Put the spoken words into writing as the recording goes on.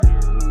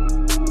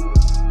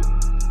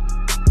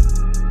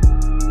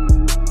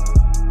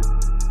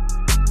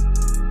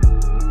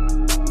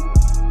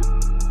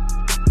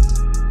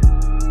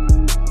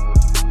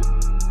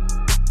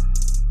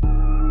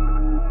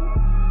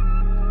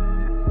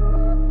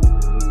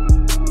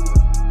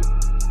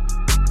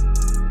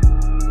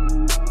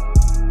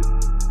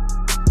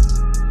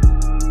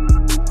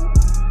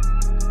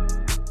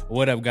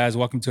What up, guys?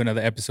 Welcome to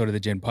another episode of the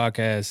Gen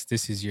Podcast.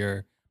 This is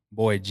your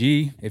boy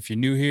G. If you're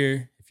new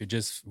here, if you're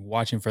just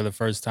watching for the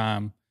first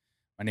time,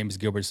 my name is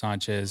Gilbert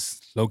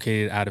Sanchez,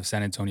 located out of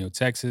San Antonio,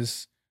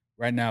 Texas.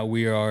 Right now,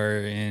 we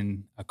are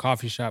in a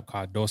coffee shop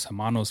called Dos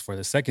Hermanos for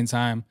the second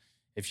time.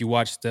 If you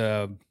watched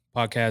the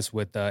podcast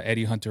with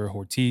Eddie Hunter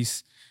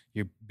Ortiz,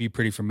 you'd be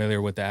pretty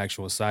familiar with the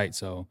actual site.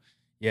 So,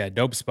 yeah,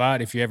 dope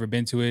spot. If you've ever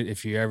been to it,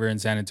 if you're ever in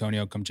San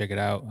Antonio, come check it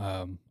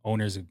out.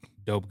 Owner's a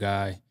dope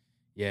guy.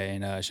 Yeah,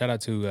 and shout out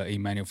to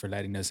Emmanuel for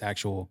letting us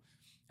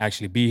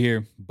actually be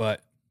here.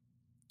 But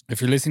if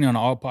you're listening on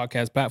all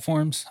podcast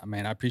platforms, I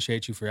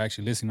appreciate you for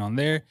actually listening on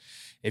there.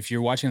 If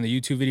you're watching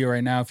the YouTube video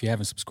right now, if you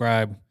haven't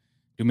subscribed,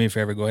 do me a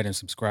favor, go ahead and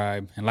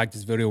subscribe and like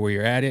this video where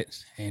you're at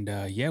it. And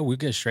yeah, we'll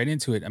get straight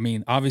into it. I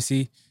mean,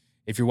 obviously,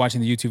 if you're watching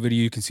the YouTube video,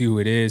 you can see who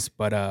it is.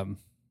 But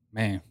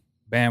man,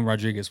 Bam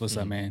Rodriguez, what's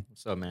up, man?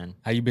 What's up, man?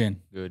 How you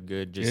been?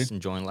 Good. Just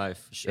enjoying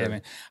life, for sure. Yeah,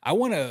 man. I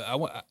want.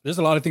 There's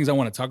a lot of things I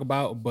want to talk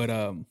about,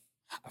 but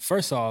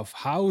first off,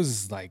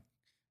 how's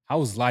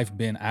life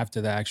been after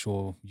the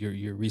actual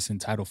your recent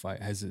title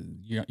fight? Has it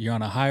you're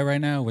on a high right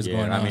now? What's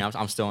going on? I mean,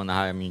 I'm still on the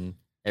high. I mean,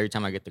 every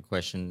time I get the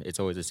question, it's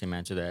always the same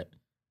answer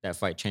that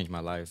fight changed my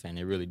life, and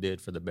it really did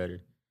for the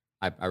better.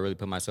 I really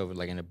put myself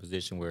in a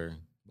position where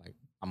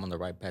I'm on the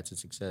right path to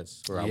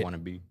success, where I want to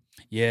be.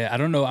 Yeah, I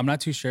don't know. I'm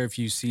not too sure if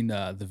you've seen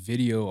the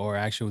video or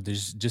actual.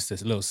 There's just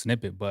this little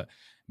snippet, but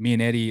me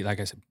and Eddie, like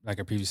I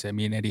previously said,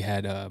 me and Eddie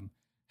had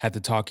the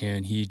talk here,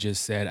 and he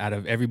just said, out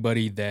of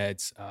everybody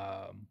that's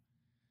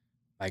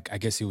I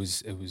guess it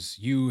was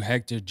you,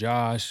 Hector,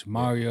 Josh,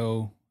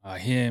 Mario,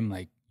 him,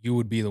 like you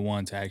would be the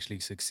one to actually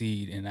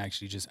succeed and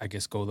actually just, I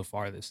guess, go the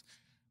farthest.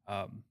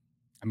 I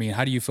mean,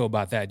 how do you feel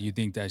about that? Do you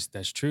think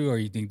that's true, or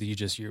you think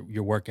that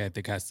your work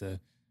ethic has to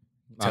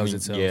tells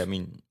itself? Yeah, I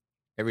mean,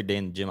 every day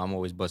in the gym, I'm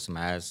always busting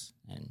my ass,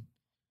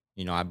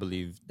 and I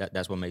believe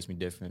that's what makes me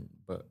different.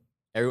 But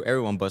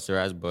everyone busts their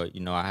ass, but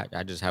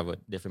I just have a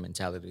different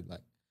mentality.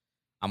 Like,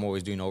 I'm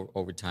always doing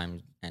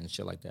overtime and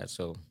shit like that.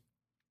 So,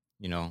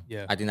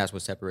 Yeah. I think that's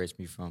what separates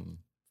me from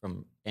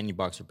any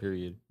boxer,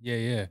 period.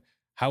 Yeah.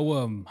 How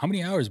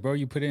many hours, bro,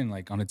 you put in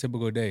like on a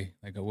typical day?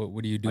 Like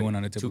what are you doing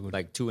on a typical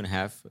day?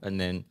 2.5. And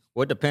then,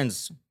 well, it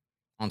depends.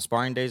 On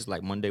sparring days,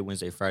 like Monday,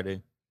 Wednesday,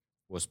 Friday,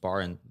 we'll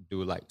spar and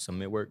do like some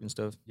mid work and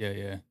stuff.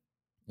 Yeah.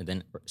 And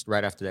then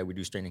right after that, we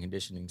do strength and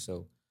conditioning.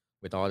 So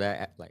with all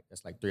that,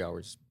 that's like 3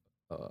 hours.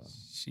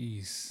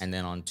 Jeez. And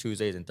then on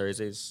Tuesdays and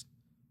Thursdays,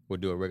 we'll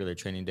do a regular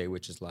training day,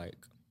 which is like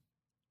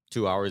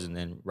 2 hours. And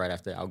then right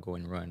after that, I'll go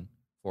and run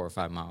 4 or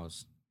 5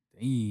 miles.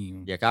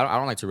 Damn. Yeah, I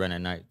don't like to run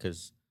at night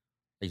because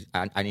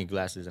I need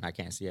glasses and I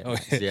can't see it. Oh,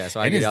 yeah,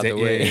 so I get out the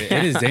way.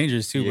 It is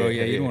dangerous too, bro.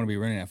 Yeah, You don't want to be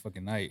running at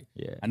fucking night.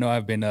 Yeah. I know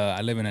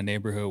I live in a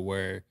neighborhood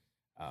where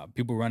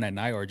people run at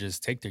night or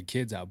just take their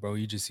kids out, bro.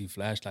 You just see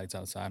flashlights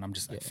outside, and I'm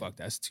just like, fuck,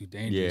 that's too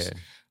dangerous.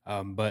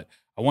 Yeah. But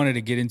I wanted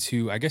to get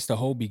into, I guess, the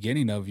whole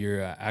beginning of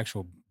your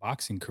actual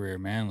boxing career,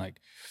 man. Like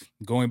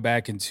going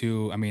back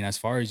into, I mean, as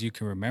far as you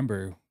can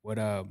remember, what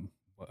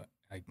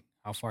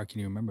how far can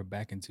you remember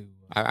back into?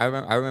 I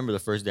remember the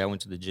first day I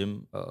went to the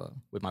gym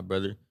with my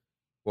brother.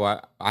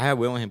 Well, I had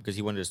went with him because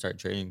he wanted to start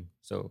training.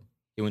 So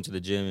he went to the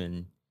gym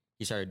and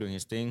he started doing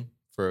his thing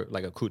for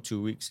like a cool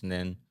 2 weeks. And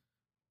then,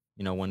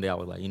 one day I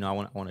was like, I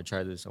want to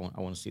try this. I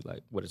want to see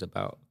like what it's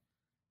about.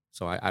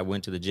 So I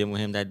went to the gym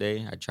with him that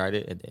day. I tried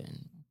it, and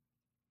then.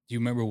 Do you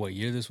remember what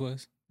year this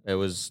was? It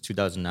was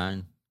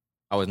 2009.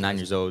 I was 9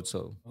 years old.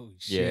 So holy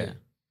shit. Yeah.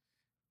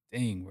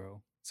 Dang,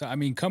 bro. So I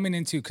mean, coming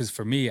into, because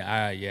for me,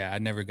 I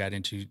never got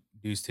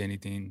introduced to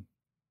anything.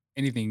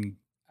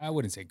 I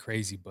wouldn't say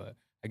crazy, but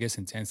I guess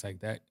intense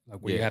like that, like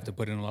where you have to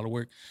put in a lot of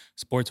work.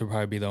 Sports would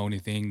probably be the only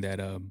thing that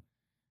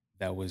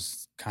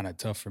was kind of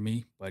tough for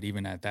me. But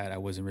even at that, I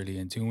wasn't really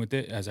in tune with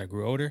it as I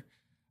grew older.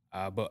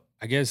 But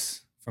I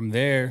guess from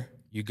there,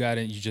 you got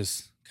it. You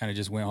just kind of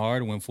just went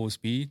hard, went full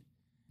speed.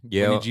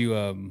 Yeah. When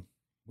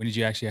did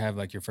you actually have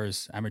like your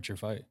first amateur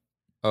fight?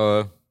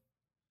 I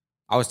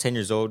was 10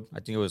 years old. I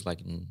think it was like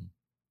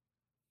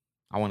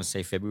I want to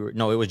say February.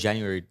 No, it was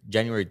January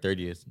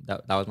 30th.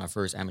 That was my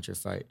first amateur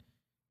fight.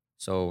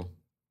 So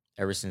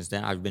ever since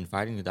then, I've been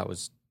fighting. That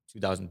was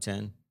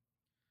 2010.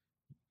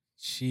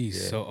 Jeez.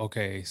 Yeah. So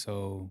okay.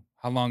 So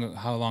how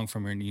long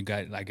from when you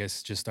got, I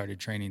guess, just started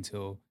training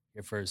till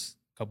your first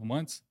couple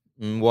months?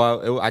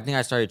 Well, I think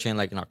I started training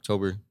like in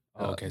October.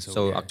 Oh, okay.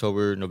 So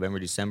October, November,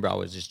 December, I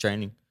was just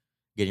training,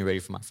 getting ready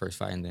for my first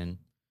fight, and then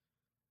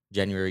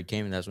January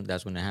came, and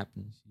that's when it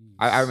happened.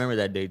 I remember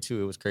that day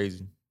too. It was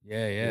crazy.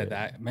 Yeah.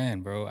 That,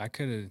 man, bro. That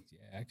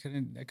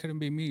couldn't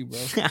be me, bro.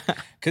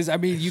 Because I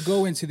mean, you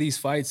go into these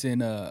fights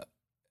and I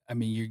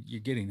mean, you're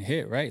getting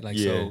hit, right? Like,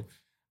 so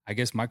I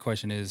guess my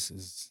question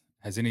is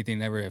has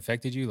anything ever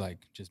affected you, like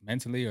just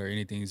mentally, or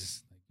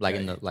anything's like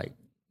in the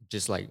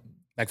just like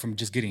from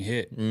just getting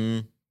hit?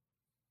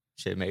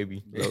 Shit,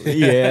 maybe.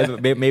 Yeah,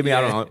 maybe yeah.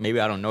 I don't know. Maybe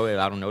I don't know it.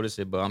 I don't notice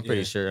it, but I'm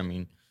pretty sure. I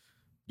mean,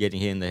 getting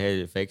hit in the head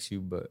affects you,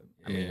 but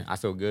I mean, I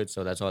feel good,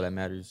 so that's all that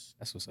matters.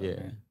 That's what's up,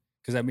 man.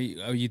 Because I mean,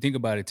 you think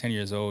about it, 10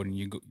 years old, and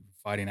you go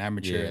fighting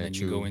amateur, and then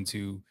you go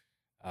into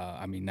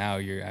I mean, now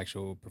your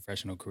actual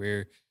professional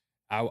career,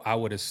 I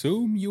would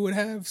assume you would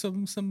have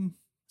some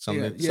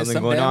Something some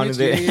going on in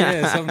damage. Yeah,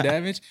 there. yeah, some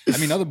damage. I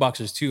mean, other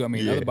boxers too. I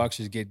mean, other Yeah,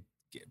 boxers get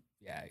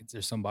yeah.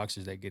 There's some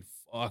boxers that get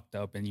fucked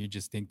up, and you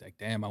just think like,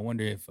 damn, I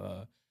wonder if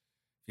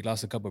he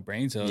lost a couple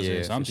brain cells or yeah,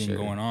 for something sure.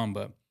 going on.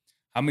 But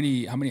how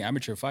many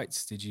amateur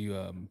fights did you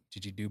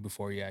do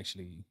before you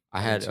actually I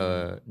got had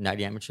into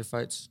 90 amateur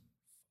fights.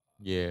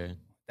 Yeah,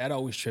 that?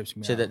 Always trips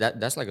me so out.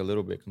 that's like a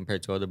little bit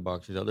compared to other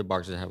boxers. Other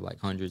boxers have like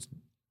hundreds,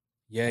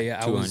 Yeah, like yeah.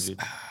 200.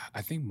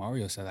 I think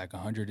Mario said like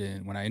 100.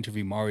 And when I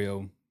interviewed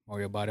Mario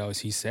Barrios,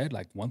 he said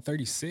like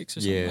 136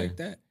 or something Yeah. like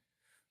that.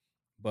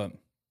 But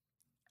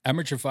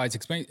amateur fights,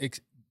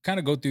 kind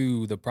of go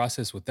through the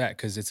process with that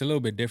because it's a little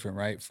bit different,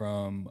 right?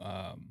 From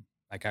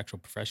like actual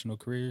professional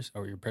careers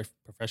or your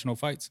professional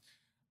fights.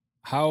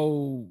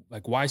 How,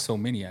 like, why so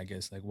many? I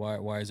guess, like,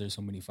 why is there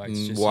so many fights?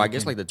 Just Well, so I you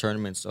guess can, like the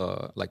tournaments,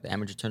 like the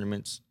amateur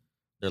tournaments,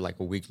 they're like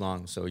a week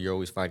long, so you're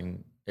always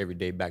fighting every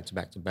day, back to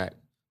back to back.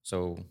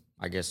 So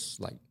I guess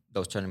like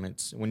those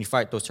tournaments, when you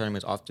fight those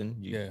tournaments often,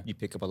 yeah. you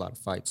pick up a lot of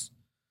fights.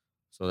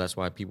 So that's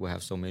why people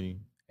have so many.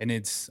 And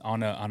it's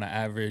on an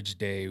average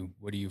day.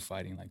 What are you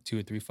fighting? Like two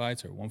or three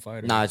fights or one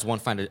fight? Nah, Or it's one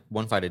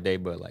fight a day,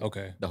 but like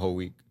okay, the whole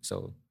week.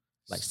 So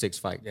like six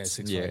yeah, fights.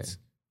 six Yeah, fights.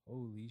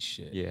 Holy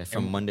shit! yeah,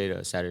 from Monday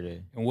to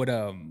Saturday. And what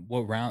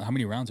round? How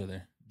many rounds are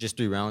there? Just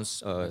 3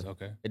 rounds. That's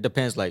okay. It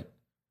depends. Like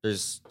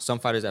there's some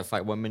fighters that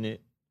fight 1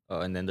 minute,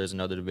 and then there's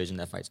another division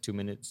that fights 2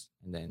 minutes,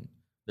 and then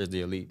there's the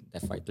elite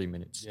that fight 3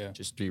 minutes. Yeah.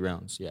 Just 3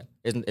 rounds. Yeah,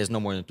 it's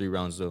no more than 3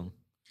 rounds though.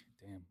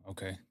 Damn.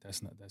 Okay,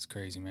 that's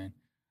crazy, man.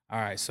 All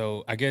right,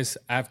 so I guess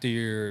after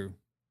your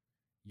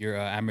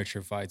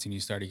amateur fights and you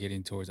started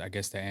getting towards, I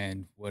guess, the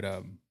end.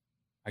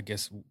 I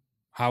guess,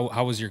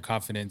 how was your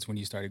confidence when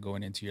you started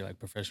going into your like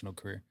professional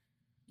career?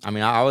 I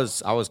mean, I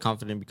was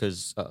confident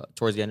because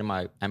towards the end of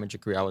my amateur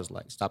career, I was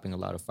like stopping a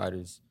lot of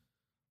fighters.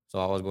 So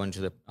I was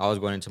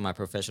going into my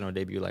professional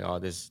debut like, oh,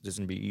 this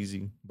gonna be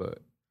easy. But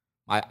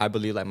I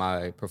believe like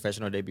my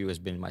professional debut has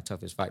been my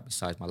toughest fight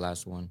besides my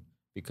last one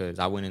because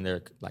I went in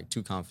there like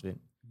too confident.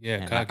 Yeah,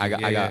 And cocky.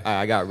 Yeah,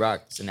 I got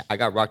rocked and I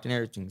got rocked and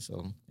everything.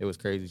 So it was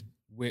crazy.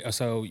 Wait,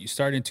 so you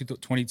started in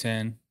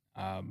 2010,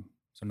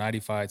 so 90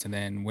 fights, and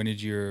then when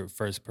did your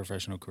first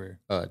professional career?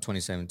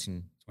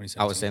 2017. I was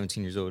 2017.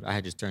 17 years old. I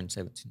had just turned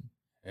 17.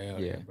 Hell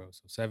yeah, Yeah. bro.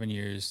 So 7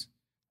 years.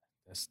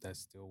 That's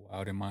still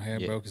wild in my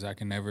head, Yeah. bro. Because I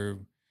can never.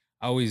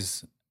 I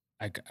always.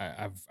 I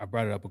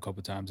brought it up a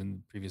couple times in the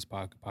previous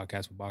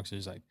podcast with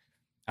boxers. Like,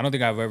 I don't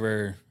think I've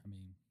ever. I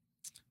mean,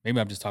 maybe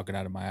I'm just talking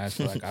out of my ass,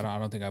 but like, I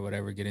don't think I would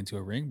ever get into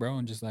a ring, bro,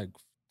 and just like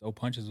throw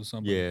punches with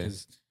somebody Yeah.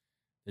 because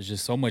there's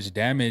just so much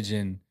damage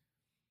and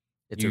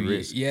It's a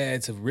risk. yeah,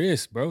 it's a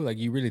risk, bro. Like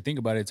you really think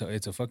about it,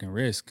 it's a fucking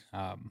risk.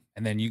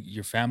 And then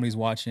your family's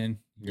watching.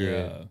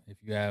 Yeah. If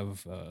you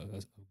have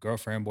a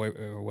girlfriend, boy,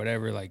 or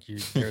whatever, like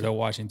they're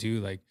watching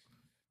too. Like,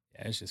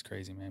 yeah, it's just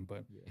crazy, man.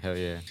 But Hell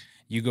yeah.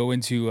 you go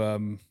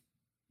into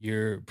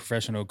your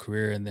professional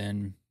career, and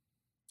then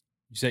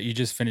you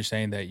just finished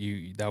saying that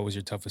that was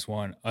your toughest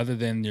one. Other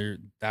than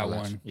that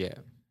one, Yeah.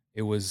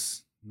 it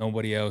was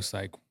nobody else.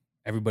 Like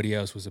everybody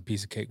else was a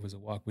piece of cake, was a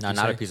walk. Would No, you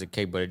not a say? piece of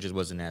cake, but it just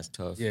wasn't as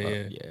tough. Yeah,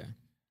 yeah. Yeah.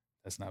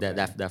 That's not That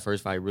bad. that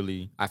first fight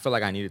really, I feel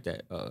like I needed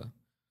that.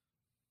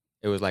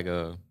 It was like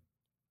how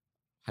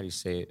do you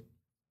say it?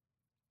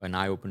 An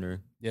eye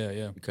opener Yeah,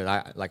 yeah. because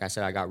like I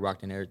said, I got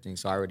rocked and everything,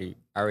 so I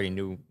already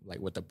knew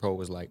like what the pro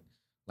was like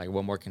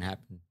what more can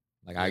happen.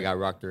 Like I Yeah. got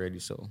rocked already,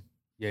 so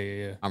Yeah,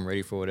 yeah, yeah. I'm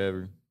ready for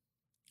whatever.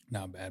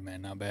 Not bad,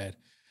 man. Not bad.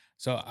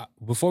 So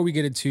before we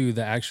get into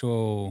the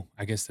actual,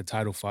 I guess the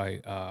title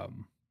fight, I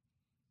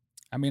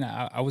mean,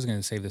 I was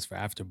gonna save this for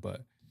after,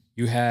 but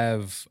you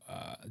have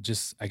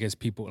just, I guess,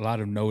 people a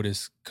lot of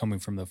notice coming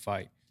from the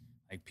fight,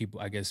 like people,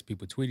 I guess,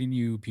 people tweeting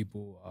you,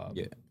 people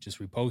Yeah. just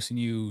reposting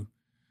you.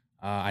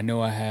 I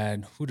know I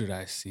had, who did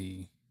I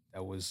see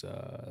that was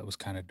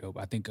kind of dope?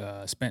 I think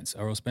Earl Spence.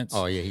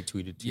 Oh yeah, he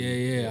tweeted too.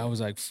 Yeah, yeah. I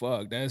was like,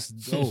 fuck, that's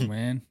dope,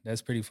 man.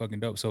 That's pretty fucking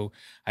dope. So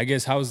I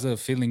guess how's the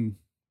feeling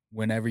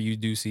whenever you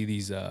do see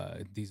these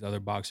other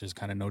boxers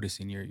kind of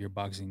noticing your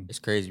boxing? It's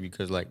crazy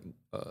because like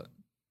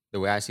the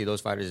way I see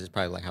those fighters is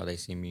probably like how they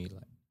see me.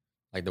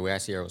 Like the way I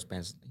see Errol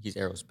Spence, he's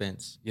Errol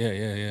Spence. Yeah,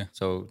 yeah, yeah.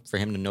 So for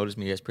him to notice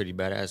me, that's pretty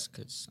badass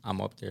because I'm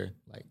up there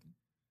like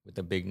with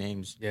the big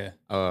names. Yeah.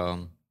 A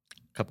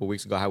couple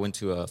weeks ago, I went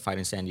to a fight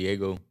in San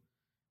Diego,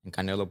 and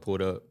Canelo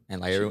pulled up, and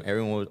like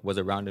everyone was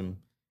around him,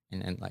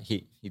 and like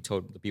he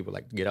told the people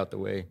like to get out the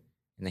way,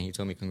 and then he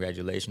told me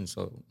congratulations.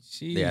 So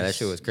yeah, that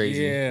shit was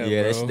crazy. Yeah,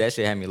 Yeah, bro. that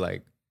shit had me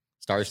like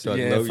starstruck.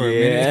 Yeah, Low, for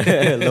a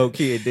minute. low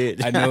key it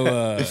did.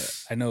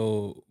 I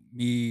know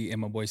me and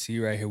my boy C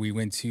right here, we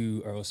went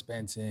to Earl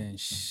Spence and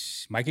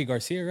Mikey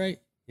Garcia, right?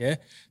 Yeah.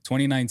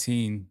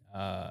 2019.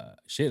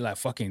 Shit, like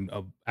fucking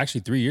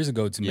actually 3 years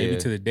ago to maybe Yeah.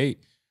 to the date.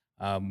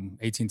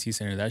 AT&T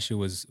Center. That shit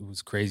was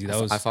crazy.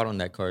 That was I fought on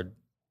that card.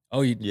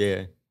 Oh, do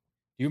Yeah,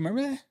 you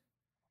remember that?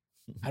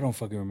 I don't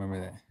fucking remember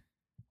that.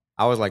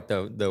 I was like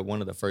the one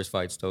of the first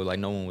fights though. Like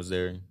no one was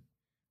there.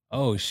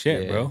 Oh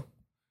shit, Yeah. bro.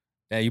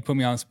 Yeah, you put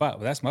me on the spot,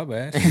 but that's my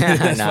bad.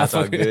 That's Nah, my it's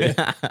all fucking- good.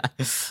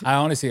 I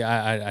honestly,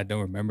 I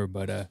don't remember,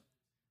 but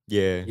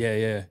Yeah.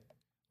 yeah.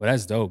 Well,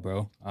 that's dope,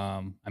 bro.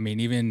 I mean,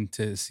 even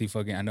to see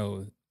fucking, I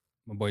know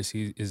my boy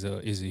C is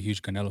a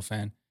huge Canelo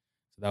fan,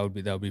 so that would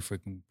be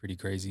freaking pretty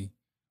crazy.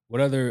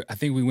 What other? I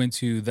think we went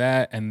to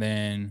that, and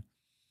then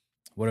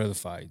what other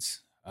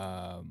fights?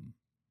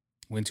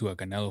 Went to a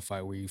Canelo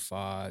fight where you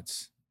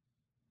fought.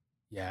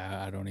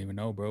 Yeah, I don't even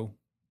know, bro.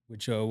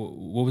 Which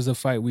what was the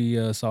fight we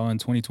saw in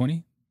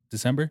 2020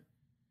 December?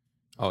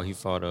 Oh, he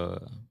fought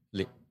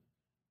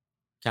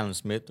Callum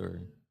Smith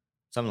or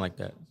something like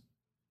that.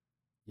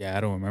 Yeah,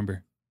 I don't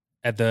remember.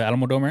 At the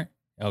Alamo Dome, right?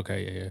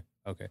 Okay, yeah.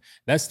 Okay.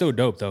 That's still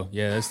dope though.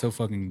 Yeah, that's still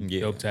fucking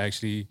Yeah. dope to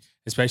actually,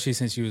 especially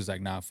since you was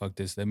like, nah, fuck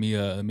this. Let me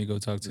go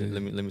talk to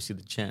Let me see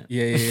the champ.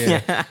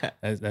 Yeah.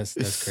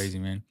 That's crazy,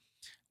 man.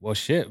 Well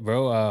shit,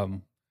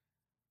 bro.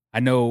 I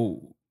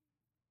know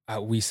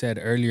we said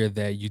earlier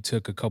that you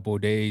took a couple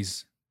of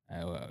days,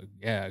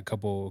 a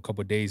couple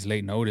days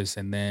late notice,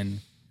 and then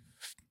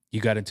you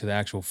got into the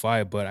actual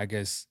fight. But I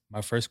guess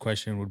my first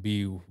question would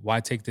be, why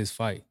take this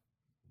fight?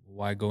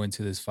 Why go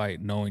into this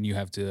fight knowing you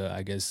have to,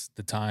 I guess,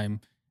 the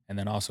time, and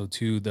then also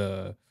too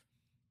the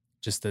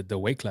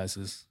weight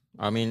classes.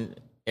 I mean,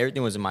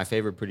 everything was in my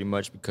favor pretty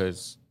much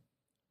because,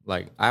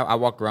 like, I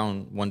walked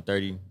around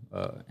 130,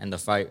 and the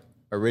fight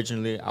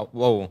originally,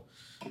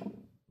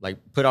 like,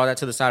 put all that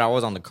to the side. I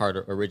was on the card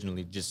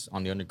originally, just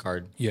on the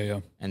undercard, Yeah.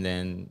 and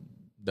then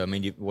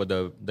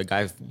the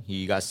guy,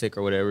 he got sick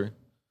or whatever,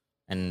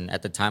 and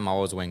at the time I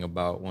was weighing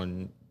about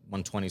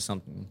 120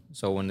 something.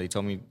 So when they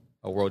told me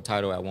a world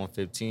title at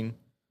 115,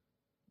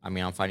 I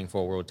mean, I'm fighting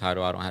for a world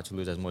title. I don't have to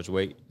lose as much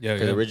weight. Yeah.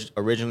 Because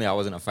originally I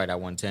was in a fight at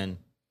 110.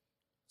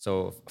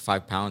 So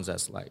 5 pounds,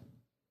 that's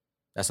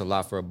a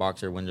lot for a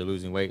boxer when you're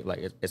losing weight. Like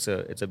it's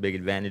a big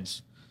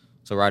advantage.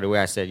 So right away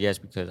I said yes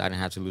because I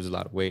didn't have to lose a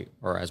lot of weight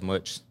or as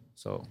much.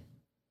 So,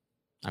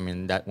 I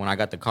mean, that when I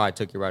got the call, I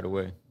took it right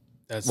away.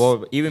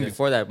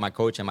 Before that, my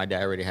coach and my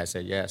dad already had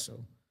said yes. So,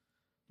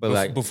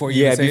 but before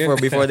you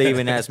before they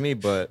even asked me,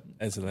 but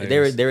that's they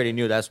hilarious. already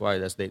knew. That's why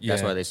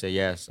they say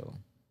yes. So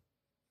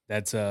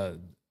That's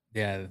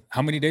yeah.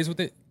 How many days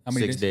with it? How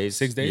many 6 days.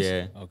 6 days.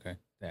 Yeah. Okay.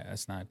 Yeah,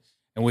 that's not.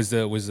 And was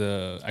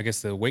the I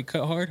guess the weight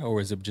cut hard, or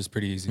was it just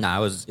pretty easy? Nah,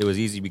 it was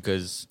easy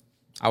because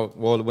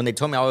when they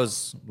told me I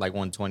was like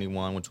 121,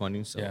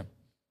 120, so Yeah.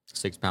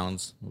 6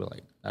 pounds were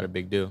like not a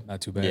big deal.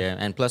 Not too bad. Yeah,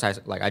 and plus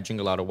I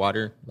drink a lot of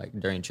water like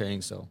during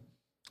training, so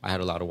I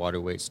had a lot of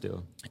water weight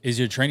still. Is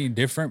your training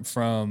different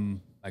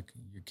from like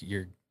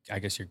your I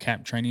guess your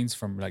camp trainings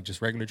from like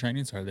just regular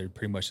trainings, or are they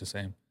pretty much the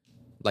same?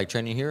 Like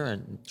training here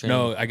and training?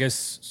 No, I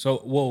guess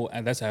so. Well,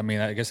 and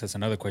I guess that's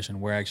another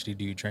question. Where actually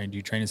do you train? Do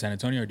you train in San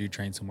Antonio or do you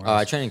train somewhere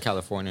else? I train in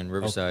California in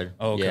Riverside.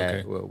 Oh, okay, yeah,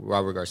 okay. with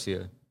Robert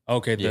Garcia.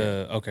 Okay,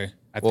 Yeah. okay.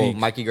 I Well, think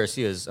Mikey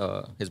Garcia is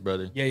his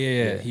brother.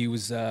 Yeah. He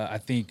was. I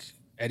think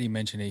Eddie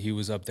mentioned it. He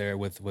was up there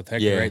with Hector,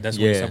 Yeah, right? That's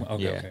where he's yeah, talking.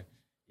 Okay, yeah. okay,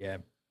 yeah.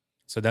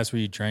 So that's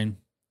where you train.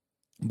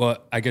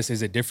 But I guess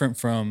is it different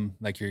from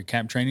like your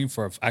camp training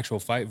for an actual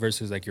fight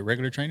versus like your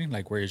regular training,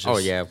 like where it's just Oh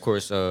yeah, of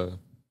course.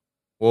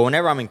 Well,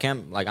 whenever I'm in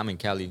camp, like I'm in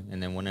Cali,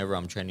 and then whenever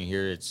I'm training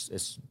here,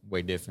 it's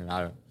way different.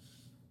 I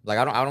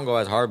don't go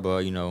as hard,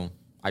 but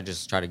I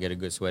just try to get a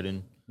good sweat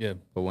in. yeah,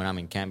 But when I'm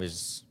in camp,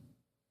 it's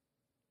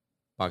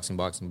boxing.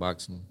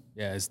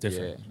 yeah, it's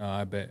different. Yeah. No,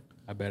 I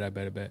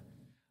bet.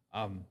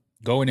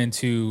 Going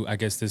into I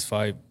guess this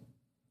fight,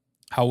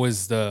 how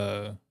was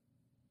the?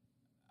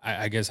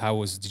 I guess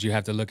did you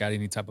have to look at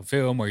any type of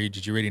film, or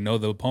did you already know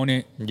the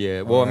opponent?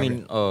 Yeah. Or Well, I whatever?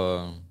 mean,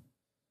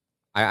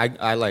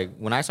 I like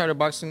when I started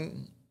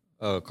boxing.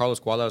 Carlos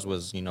Cuadras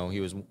was, he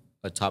was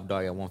a top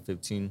dog at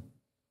 115.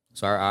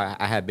 So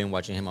I had been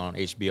watching him on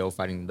HBO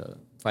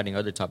fighting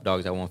other top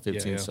dogs at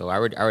 115. Yeah. So I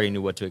already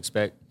knew what to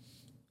expect.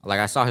 Like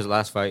I saw his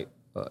last fight.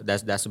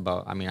 That's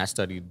about. I mean, I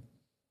studied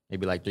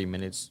maybe like 3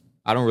 minutes.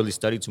 I don't really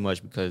study too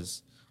much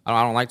because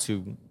I don't like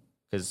to.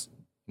 Because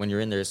when you're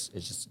in there, it's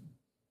just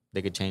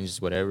they could change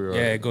whatever. Or,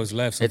 Yeah, it goes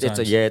left It's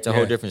sometimes. it's a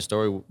whole different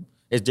story.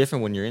 It's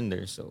different when you're in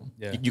there. So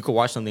Yeah. you could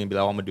watch something and be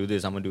like, oh, I'm gonna do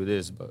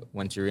this. But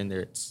once you're in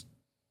there,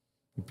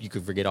 you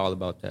could forget all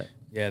about that.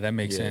 Yeah, that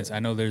makes Yeah. sense. I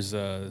know there's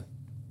that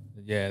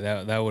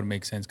would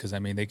make sense because I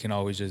mean they can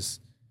always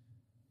just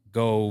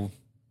go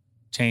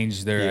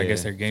change their I guess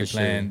Yeah, their game for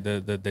plan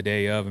the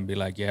day of and be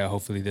like, yeah,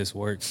 hopefully this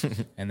works,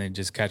 and then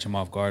just catch them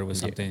off guard with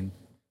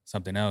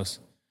something else.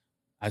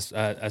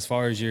 As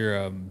far as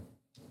your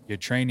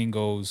training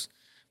goes,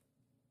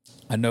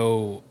 I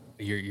know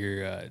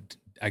your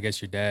I guess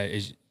your dad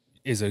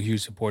is a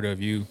huge supporter of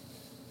you.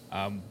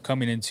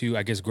 Coming into,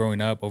 I guess,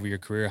 growing up over your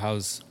career,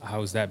 how's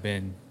that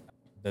been,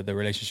 the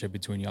relationship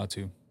between y'all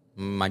two?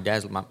 My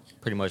dad's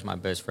pretty much my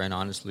best friend,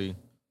 honestly.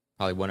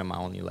 Probably one of my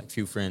only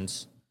few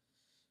friends.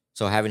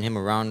 So having him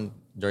around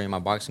during my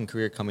boxing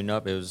career coming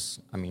up, it was.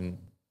 I mean,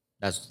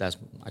 that's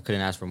I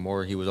couldn't ask for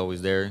more. He was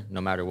always there, no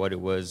matter what it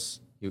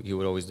was. He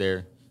was always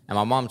there. And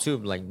my mom too.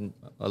 Like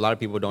a lot of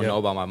people don't know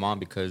about my mom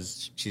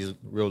because she's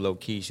real low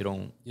key. She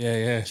don't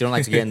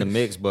like to get in the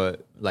mix,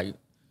 but like.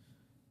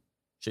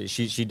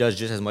 She does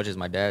just as much as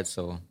my dad,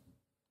 so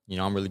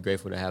I'm really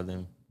grateful to have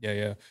them.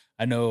 Yeah.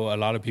 I know a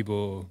lot of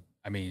people.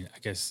 I mean, I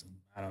guess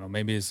I don't know.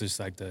 Maybe it's just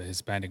like the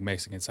Hispanic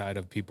Mexican side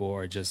of people,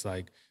 or just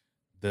like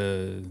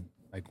the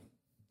like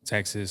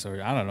Texas,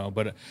 or I don't know.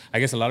 But I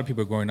guess a lot of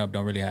people growing up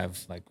don't really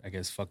have like, I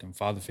guess, fucking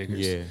father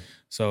figures. Yeah.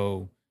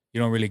 So you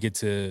don't really get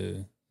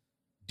to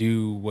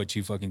do what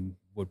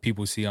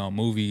people see on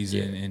movies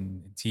Yeah.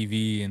 and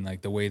TV, and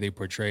like the way they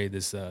portray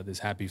this this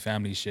happy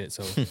family shit.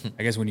 So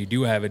I guess when you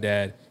do have a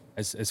dad,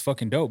 it's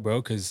fucking dope,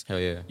 bro, because Hell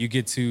yeah. you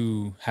get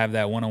to have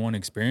that one-on-one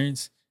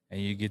experience, and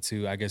you get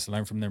to, I guess,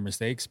 learn from their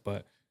mistakes.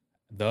 But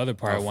the other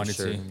part I for wanted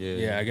sure. to,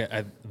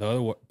 Yeah. the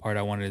other part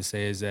I wanted to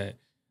say is that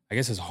I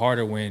guess it's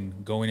harder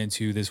when going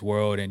into this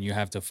world and you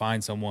have to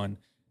find someone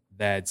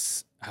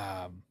that's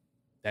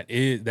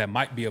that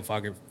might be a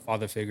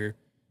father figure,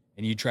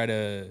 and you try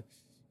to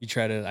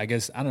I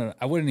guess, I don't know,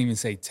 I wouldn't even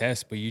say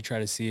test, but you try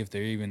to see if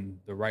they're even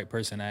the right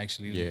person to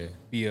actually Yeah.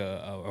 be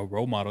a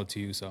role model to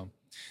you. So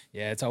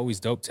yeah, it's always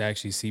dope to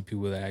actually see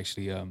people that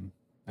actually Yeah.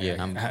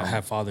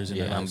 have fathers in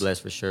their I'm lives.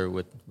 blessed for sure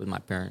with my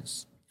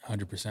parents.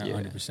 100%, Yeah.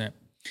 100%.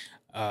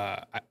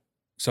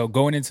 So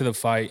going into the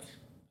fight,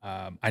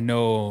 I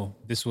know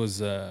this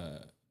was,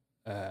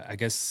 I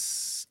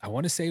guess, I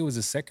want to say it was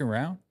the second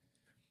round.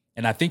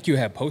 And I think you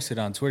had posted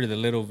on Twitter the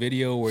little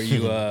video where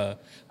you, I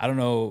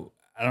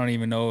don't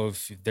even know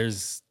if you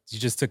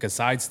just took a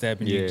sidestep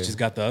and you Yeah. just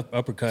got the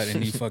uppercut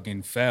and he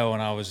fucking fell.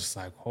 And I was just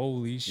like,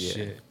 holy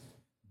shit.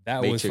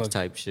 That Matrix was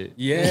type shit.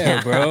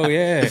 Yeah, bro.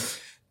 Yeah.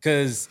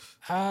 Cause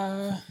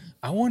I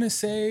want to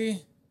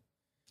say,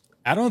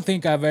 I don't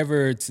think I've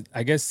ever,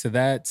 I guess to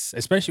that,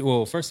 especially,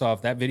 well, first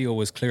off, that video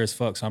was clear as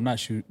fuck. So I'm not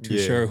too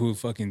Yeah. sure who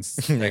fucking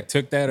like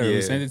took that or who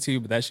Yeah. sent it to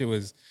you, but that shit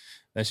was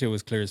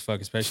clear as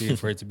fuck, especially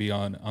for it to be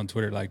on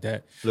Twitter like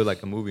that. Look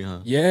like a movie, huh?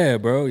 Yeah,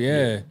 bro.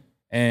 Yeah.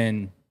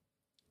 And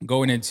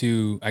going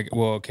into,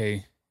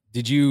 okay.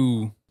 Did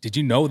you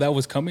know that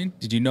was coming?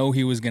 Did you know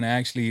he was gonna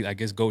actually, I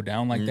guess, go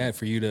down like that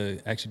for you to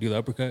actually do the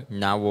uppercut?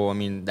 Nah, well, I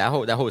mean, that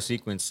whole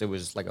sequence, it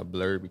was like a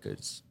blur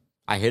because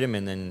I hit him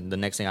and then the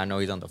next thing I know,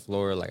 he's on the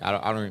floor. Like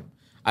I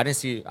didn't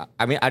see.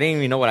 I mean, I didn't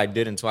even know what I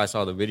did until I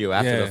saw the video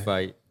after the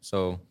fight.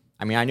 So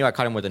I mean, I knew I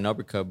caught him with an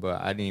uppercut,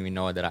 but I didn't even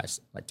know that I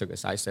like took a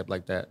sidestep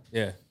like that.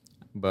 Yeah.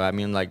 But I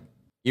mean, like,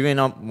 even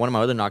on one of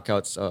my other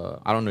knockouts,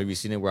 I don't know if you've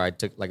seen it, where I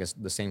took like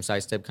the same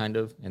sidestep kind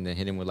of and then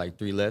hit him with like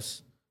 3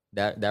 lefts.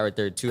 That right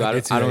there too. I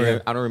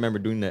don't remember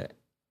doing that,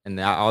 and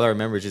all I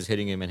remember is just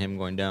hitting him and him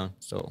going down.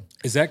 So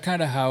is that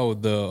kind of how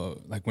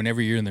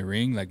whenever you're in the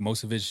ring, like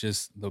most of it's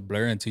just the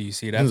blur until you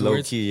see it afterwards?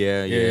 Low key,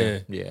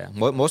 yeah.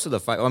 Most of the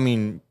fight, I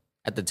mean,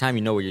 at the time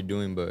you know what you're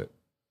doing, but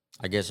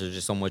I guess there's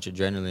just so much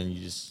adrenaline,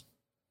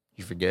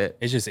 you forget.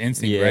 It's just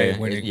instinct,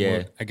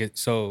 right? I get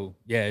so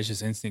it's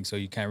just instinct. So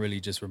you can't really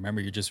just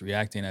remember. You're just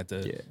reacting at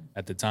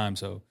the time.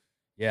 So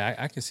yeah,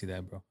 I can see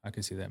that, bro. I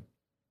can see that.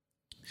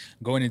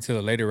 Going into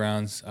the later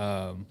rounds,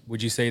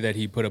 would you say that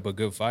he put up a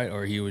good fight,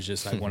 or he was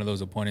just like one of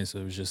those opponents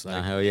that was just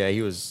like, hell yeah,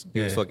 he was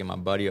fucking my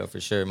body up for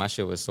sure. My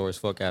shit was sore as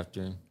fuck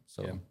after.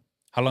 So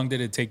how long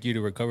did it take you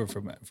to recover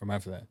from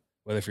after that?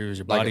 Whether if it was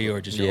your body or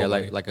just your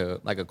like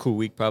a cool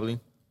week probably.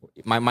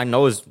 My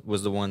nose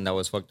was the one that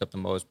was fucked up the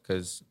most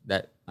because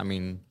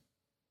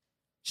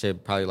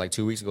shit, probably like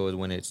 2 weeks ago is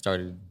when it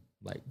started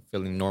like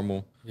feeling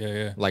normal.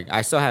 Yeah. Like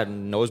I still had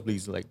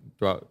nosebleeds like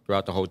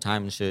throughout the whole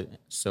time and shit.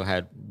 Still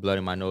had blood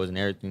in my nose and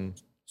everything.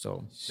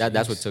 So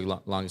that's what took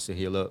longest to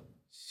heal up.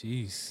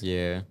 Jeez.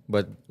 Yeah,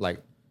 but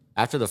like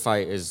after the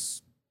fight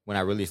is when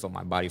I really felt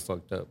my body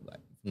fucked up.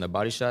 Like from the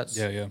body shots.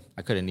 Yeah.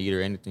 I couldn't eat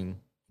or anything.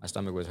 My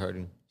stomach was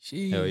hurting.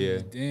 Jeez, hell yeah.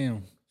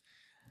 Damn.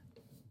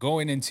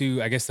 Going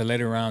into, I guess, the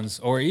later rounds,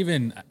 or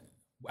even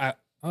at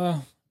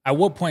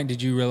what point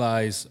did you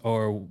realize,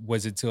 or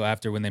was it till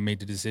after when they made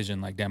the decision,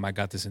 like, damn, I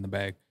got this in the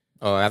bag?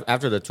 Oh,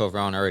 after the 12th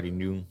round, I already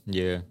knew.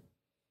 Yeah,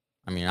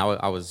 I mean,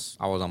 I was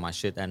on my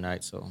shit that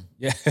night, so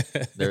yeah,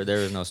 there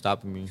was no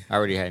stopping me. I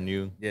already had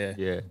knew.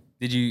 Yeah.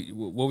 Did you?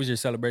 What was your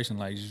celebration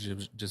like? Did you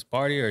just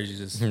party, or did you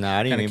just? Nah,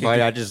 I didn't even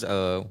party. I just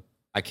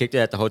I kicked it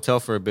at the hotel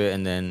for a bit,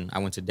 and then I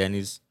went to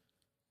Denny's,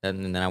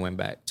 and then I went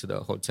back to the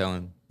hotel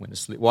and went to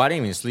sleep. Well, I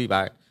didn't even sleep.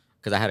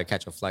 Because I had to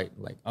catch a flight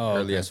like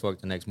early as fuck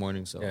the next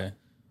morning, so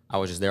I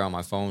was just there on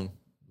my phone,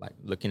 like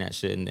looking at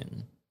shit, and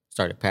then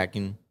started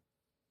packing.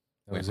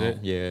 That was it.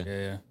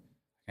 Yeah.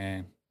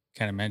 And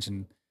kind of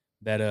mentioned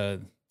that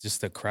just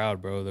the crowd,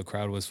 bro. The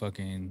crowd was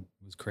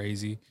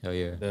crazy. Hell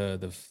yeah.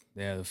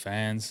 The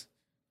fans.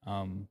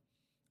 I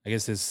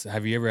guess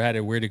have you ever had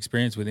a weird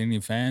experience with any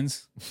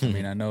fans? I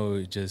mean, I know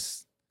it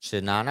just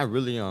shit. Nah, not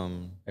really.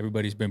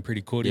 Everybody's been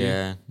pretty cool to you.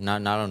 Yeah,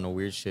 not on the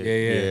weird shit.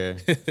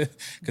 Yeah.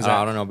 Because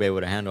I don't know, be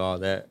able to handle all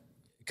that.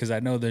 Because I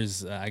know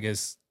there's, I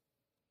guess,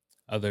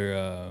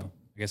 other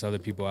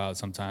people out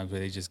sometimes where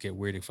they just get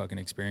weird fucking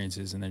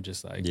experiences and they're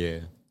just like,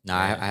 Nah,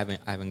 I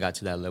haven't got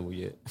to that level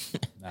yet.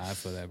 Nah, I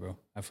feel that, bro.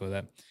 I feel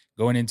that.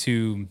 Going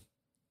into,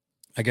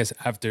 I guess,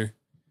 after,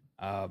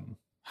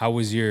 how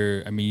was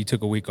you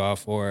took a week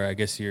off, or I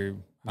guess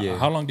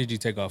how long did you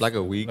take off? Like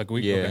a week.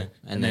 Yeah. Okay.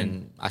 And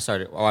then I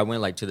started. I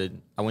went to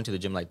the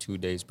gym like 2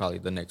 days, probably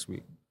the next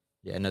week.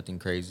 Yeah, nothing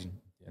crazy.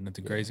 Yeah,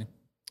 nothing crazy.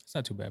 It's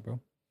not too bad, bro.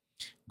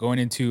 Going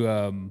into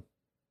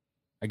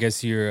I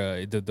guess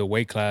your the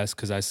weight class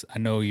because I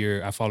know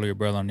I follow your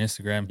brother on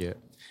Instagram Yeah.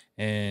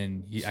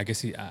 and I guess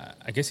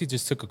he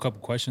just took a couple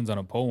questions on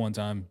a poll one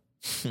time.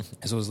 And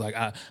so it was like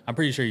I'm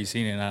pretty sure you've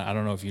seen it. And I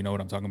don't know if you know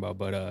what I'm talking about,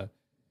 but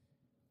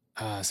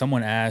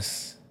someone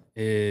asked,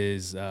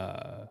 "Is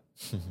are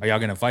y'all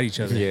gonna fight each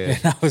other?" Yeah.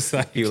 And I was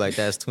like, He was like,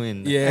 that's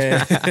twin.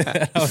 yeah.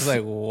 I was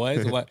like,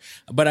 what? What?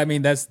 But I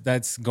mean,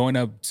 that's going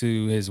up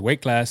to his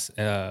weight class.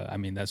 I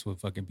mean, that's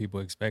what fucking people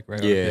expect, right?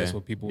 Or Yeah. that's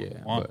what people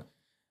Yeah. want. But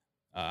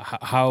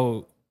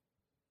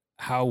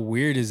How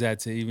weird is that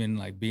to even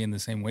like be in the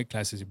same weight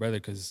class as your brother?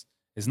 Because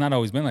it's not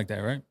always been like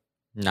that, right?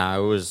 nah,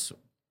 it was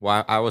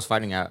well, I was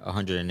fighting at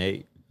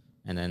 108,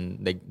 and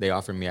then they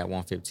offered me at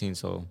 115.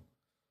 So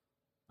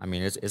I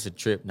mean, it's a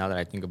trip now that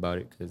I think about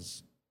it,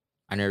 because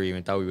I never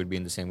even thought we would be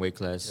in the same weight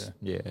class.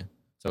 Yeah.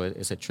 So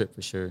it's a trip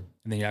for sure.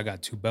 And then y'all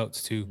got 2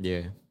 belts too.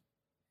 Yeah.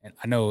 And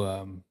I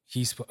know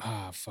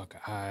fuck,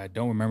 I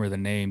don't remember the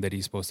name that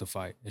he's supposed to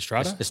fight.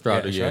 Estrada?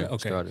 Estrada, yeah. Estrada?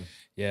 Okay. Estrada.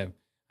 Yeah.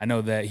 I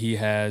know that he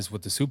has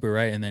with the super,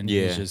 right? And then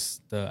he's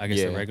just the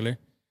the regular.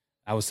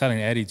 I was telling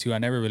Eddie too, I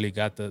never really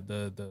got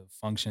the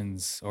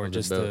functions or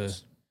just the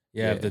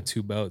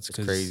 2 belts.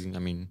 It's crazy. I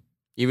mean,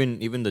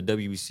 even the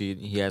WBC,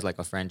 he has like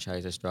a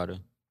franchise Estrada.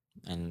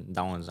 And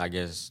that one's, I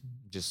guess,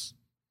 just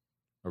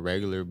a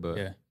regular,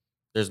 but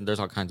there's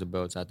all kinds of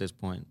belts at this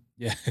point.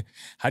 Yeah.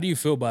 How do you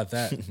feel about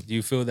that? Do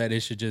you feel that it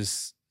should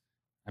just,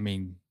 I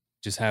mean,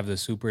 just have the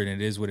super and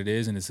it is what it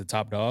is and it's a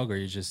top dog, or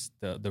you just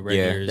the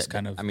regular is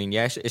kind of? I mean,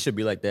 yeah, it should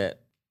be like that.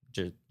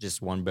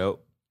 Just one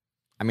belt.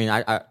 I mean,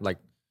 I like,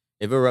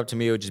 if it were up to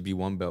me, it would just be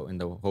one belt in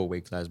the whole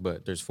weight class.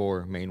 But there's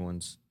 4 main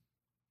ones.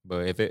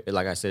 But if it,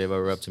 like I said, if it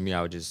were up to me,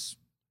 I would just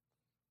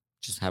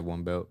have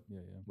one belt. Yeah.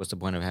 What's the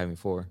point of having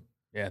 4?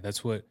 Yeah,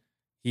 that's what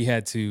he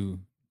had to.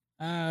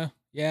 I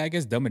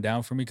guess dumb it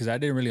down for me because I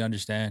didn't really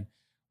understand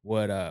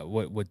what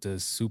the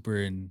super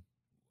and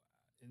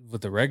what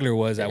the regular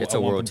was. It's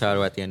a world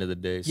title at the end of the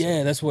day. So,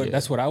 yeah, that's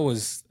what I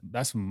was.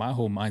 That's what my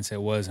whole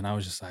mindset was, and I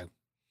was just like,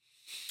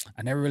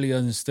 I never really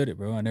understood it,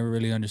 bro. I never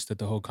really understood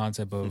the whole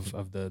concept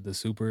of the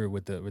super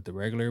with the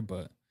regular.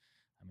 But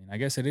I mean, I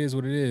guess it is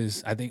what it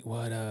is. I think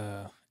what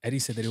Eddie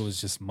said that it was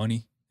just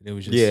money. It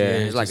was just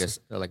it's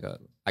like a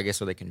I guess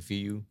so they can fee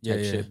you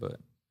type shit. But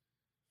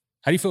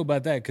how do you feel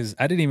about that? Because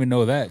I didn't even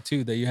know that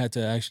too, that you had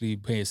to actually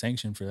pay a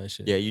sanction for that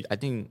shit. Yeah, I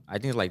think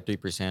it's like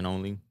 3%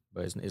 only,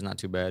 but it's not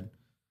too bad.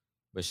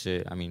 But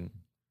shit, I mean,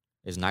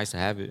 it's nice to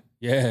have it.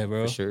 Yeah,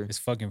 bro. For sure. It's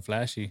fucking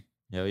flashy.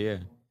 Hell yeah.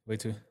 Way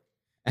too.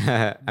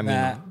 I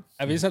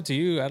mean, it's up to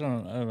you. I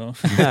don't know.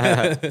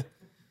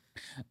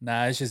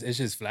 Nah, it's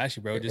just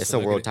flashy, bro. Just it's a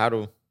world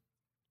title. It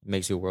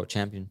makes you a world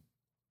champion.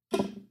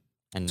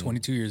 And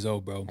 22 years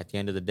old, bro. At the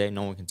end of the day,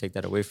 no one can take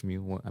that away from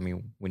you. I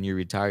mean, when you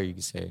retire, you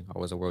can say, I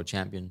was a world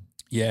champion.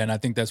 Yeah, and I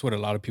think that's what a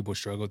lot of people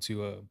struggle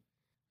to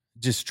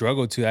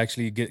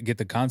actually get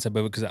the concept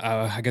of it. Because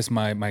I guess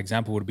my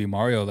example would be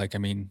Mario. Like, I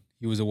mean,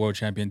 he was a world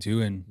champion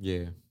too, and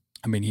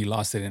I mean, he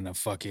lost it in a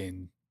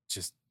fucking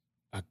just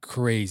a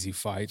crazy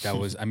fight. That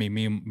was, I mean,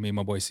 me and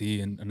my boy C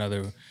and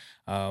another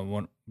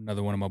one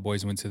of my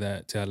boys went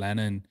to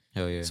Atlanta and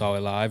saw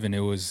it live, and it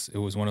was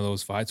one of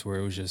those fights where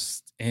it was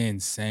just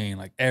insane.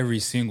 Like every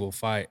single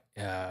fight,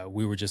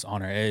 we were just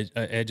on our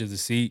edge of the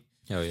seat.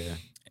 Hell yeah!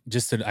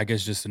 Just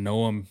to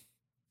know him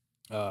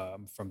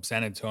from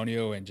San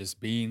Antonio and just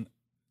being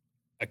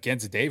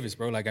against Davis,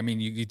 bro. Like, I mean,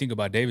 you think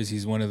about Davis,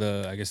 he's one of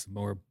the, I guess, the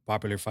more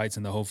popular fights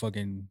in the whole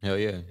fucking, hell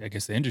yeah, I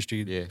guess, the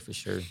industry. Yeah, for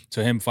sure.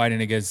 So him fighting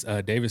against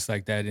Davis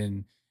like that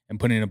and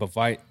putting up a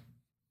fight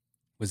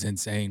was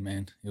insane,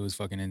 man. It was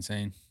fucking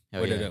insane.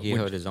 Hell yeah, he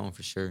held his own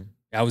for sure.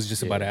 I was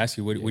just about to ask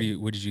you, what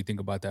did you think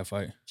about that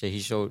fight?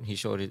 He showed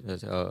his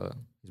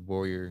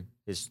warrior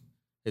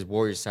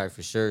side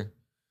for sure.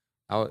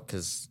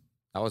 Because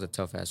that was a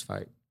tough ass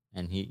fight,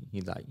 and he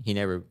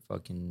never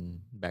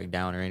fucking backed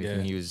down or anything.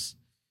 Yeah.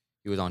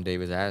 He was on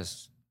Davis'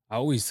 ass. I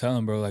always tell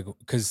him, bro, like,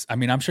 because I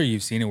mean, I'm sure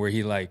you've seen it where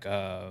he like,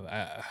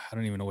 I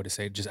don't even know what to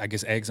say. Just I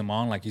guess eggs him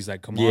on, like he's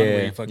like, come on,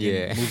 where he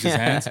fucking moves his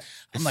hands.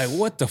 I'm like,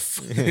 what the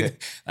fuck?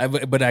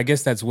 But I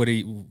guess that's what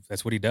he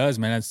does,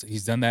 man.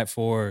 He's done that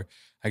for,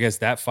 I guess,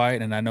 that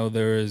fight, and I know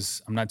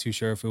I'm not too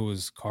sure if it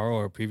was Carl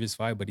or a previous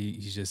fight, but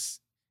he's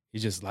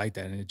just like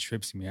that, and it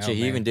trips me out.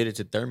 He even did it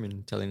to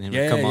Thurman, telling him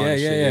to come on.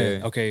 Yeah.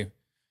 Okay,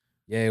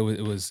 yeah, it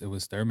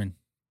was Thurman.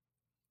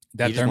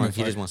 He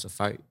just wants to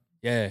fight.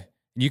 Yeah.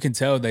 And you can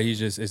tell that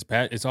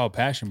it's all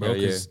passion, bro.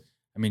 Because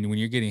I mean, when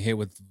you're getting hit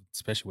with,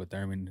 especially with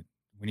Thurman,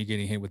 when you're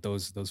getting hit with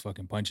those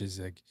fucking punches,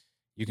 like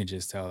you can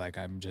just tell, like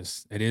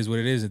it is what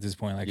it is at this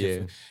point. Like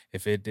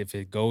if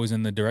it goes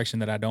in the direction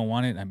that I don't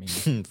want it, I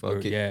mean,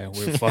 fuck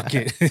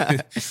it.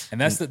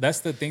 And that's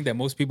the thing that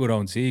most people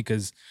don't see.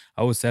 Because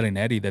I was telling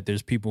Eddie that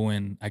there's people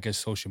in, I guess,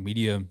 social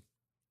media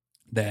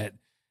that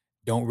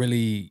don't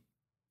really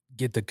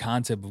get the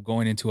concept of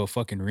going into a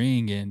fucking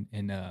ring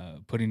and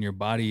putting your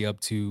body up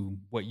to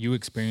what you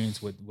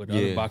experience, what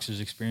other boxers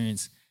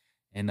experience,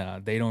 and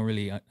they don't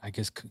really, I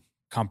guess,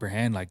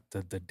 comprehend like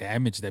the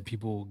damage that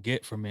people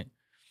get from it.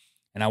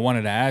 And I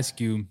wanted to ask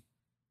you,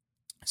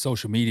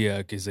 social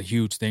media is a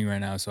huge thing right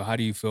now. So how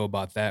do you feel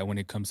about that when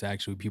it comes to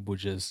actually people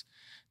just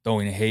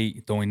throwing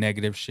hate, throwing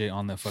negative shit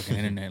on the fucking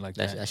internet like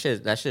that?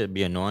 That should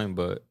be annoying,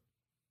 but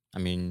I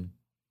mean,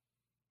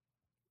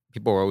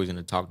 people are always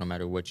gonna talk no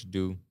matter what you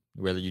do.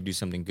 Whether you do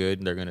something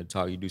good, they're gonna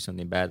talk. You do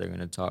something bad, they're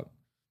gonna talk.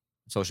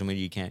 Social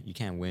media, you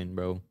can't win,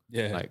 bro.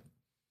 Yeah.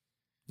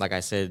 Like I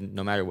said,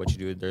 no matter what you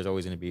do, there's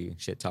always gonna be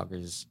shit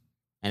talkers,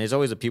 and it's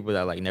always the people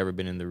that like never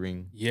been in the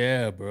ring.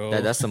 Yeah,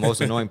 bro. That's the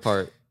most annoying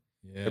part.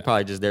 Yeah. They're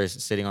probably just there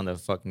sitting on the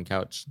fucking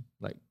couch,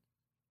 like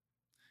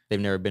they've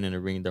never been in the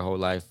ring their whole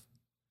life.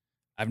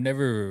 I've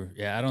never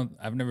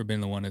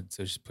been the one to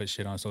just put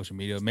shit on social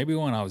media. Maybe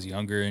when I was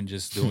younger and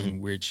just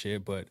doing weird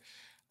shit, but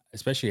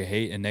especially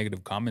hate and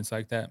negative comments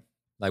like that.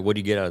 Like, what do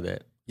you get out of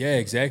that? Yeah,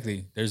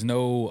 exactly. There's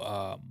no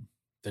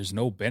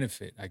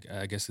benefit,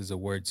 I guess is a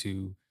word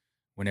to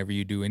whenever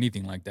you do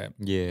anything like that.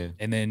 Yeah.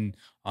 And then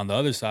on the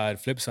other side,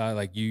 flip side,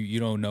 like you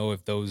don't know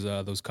if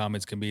those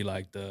comments can be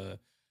like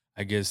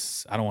I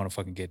guess I don't want to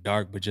fucking get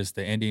dark, but just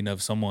the ending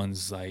of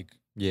someone's like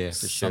for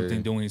something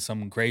sure. doing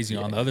something crazy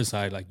on the other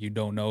side. Like you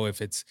don't know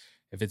if it's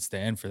the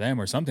end for them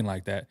or something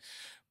like that.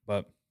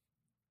 But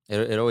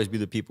it always be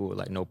the people with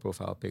like no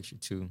profile picture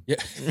too.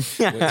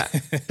 Yeah.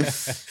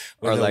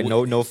 Or like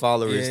no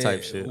followers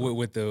type shit.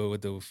 With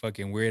the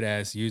fucking weird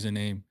ass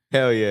username.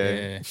 Hell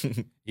yeah.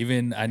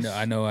 Even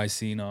I know I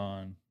seen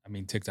on, I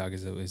mean, TikTok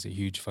is a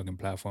huge fucking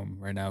platform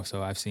right now.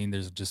 So I've seen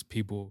there's just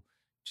people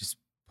just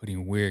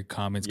putting weird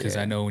comments because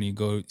I know when you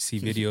go see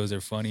videos,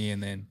 they're funny,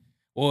 and then,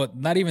 well,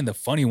 not even the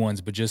funny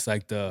ones, but just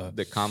like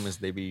the comments,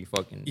 they be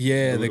fucking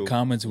brutal. The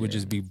comments would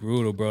just be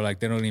brutal, bro. Like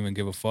they don't even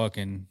give a fuck,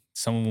 and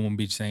some of them will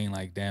be saying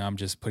like, "Damn, I'm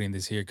just putting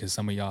this here because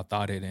some of y'all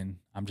thought it, and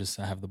I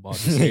have the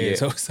balls to say it."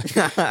 So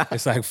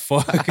it's like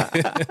fuck.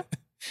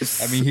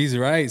 I mean, he's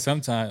right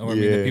sometimes, or I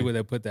mean, the people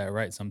that put that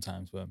right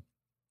sometimes, but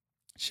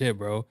shit,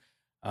 bro.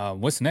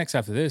 What's next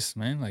after this,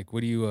 man? Like,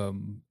 what do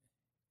you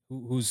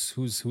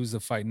who's the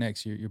fight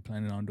next you're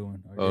planning on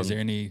doing? Or is there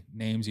any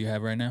names you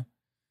have right now?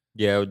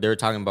 Yeah, they were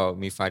talking about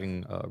me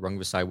fighting Rung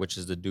Visai, which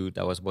is the dude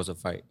that was supposed to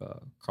fight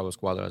Carlos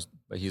Cuadras,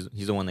 but he's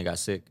the one that got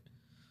sick.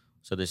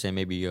 So they're saying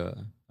maybe a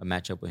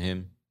matchup with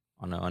him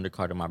on the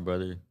undercard of my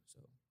brother.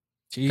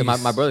 So my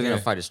brother's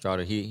gonna fight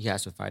Estrada. He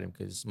has to fight him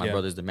because my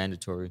brother's the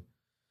mandatory.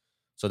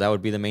 So that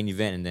would be the main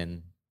event, and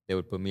then they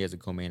would put me as a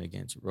co-main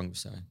against Rung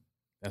Visai.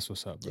 That's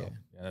what's up, bro.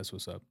 Yeah, that's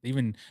what's up.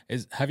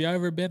 Have y'all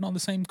ever been on the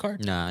same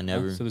card? Nah,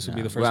 never. So this would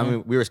be the first one? I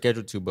mean, we were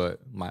scheduled to,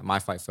 but my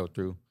fight fell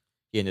through.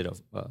 He ended up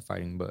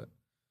fighting, but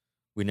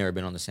we never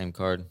been on the same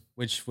card.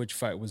 Which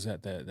fight was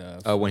that?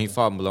 When he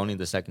fought Maloney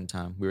the second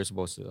time, we were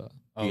supposed to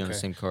be on the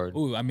same card.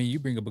 Ooh, I mean, you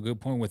bring up a good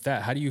point with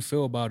that. How do you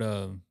feel about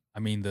I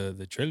mean,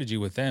 the trilogy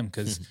with them?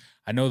 Because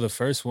I know the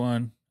first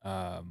one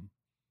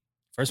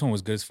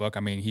was good as fuck. I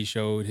mean, he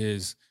showed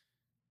his.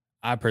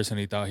 I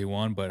personally thought he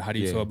won, but how do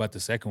you feel about the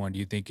second one? Do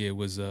you think it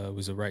was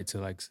a right to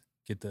like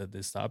get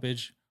the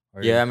stoppage?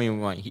 Or I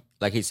mean,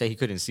 like he said, he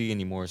couldn't see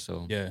anymore,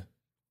 so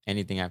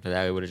anything after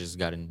that, it would have just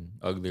gotten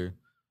uglier.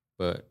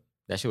 But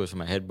that shit was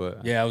from a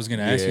headbutt. Yeah, I was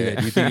gonna ask you that.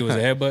 Do you think it was a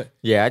headbutt?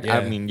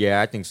 I mean,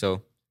 I think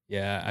so.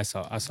 Yeah, I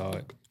saw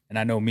it, and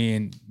I know me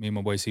and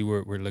my boy C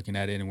we're looking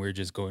at it, and we're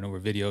just going over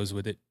videos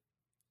with it.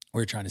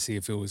 We're trying to see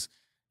if it was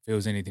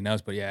anything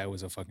else, but yeah, it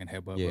was a fucking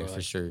headbutt. Yeah, bro.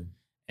 for sure.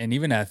 And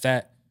even at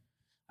that,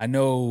 I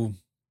know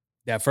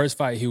that first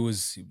fight he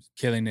was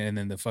killing it, and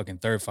then the fucking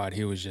third fight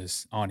he was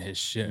just on his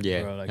shit,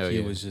 bro. Like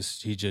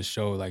he just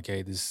showed like,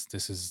 hey, this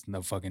is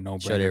no fucking no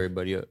brainer. Shut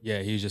everybody up.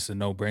 Yeah, he's just a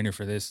no brainer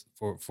for this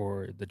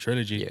for the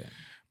trilogy.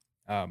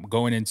 Yeah.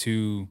 Going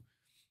into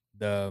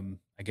the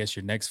I guess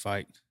your next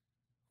fight,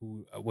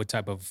 what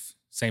type of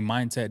same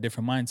mindset,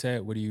 different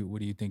mindset? What are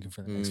you thinking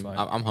for the next fight?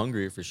 I'm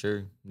hungry for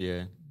sure.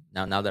 Yeah.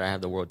 Now that I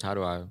have the world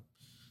title,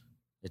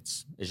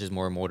 it's just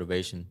more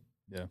motivation.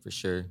 Yeah, for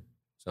sure.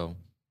 So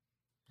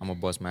I'm gonna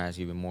bust my ass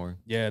even more.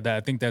 Yeah, I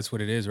think that's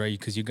what it is, right?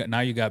 Because you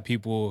got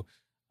people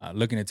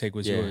looking to take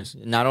what's yours.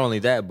 Not only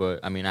that,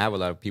 but I mean, I have a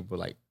lot of people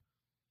like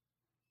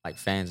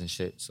fans and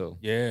shit. So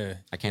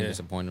I can't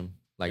disappoint them.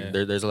 Like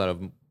there's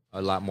a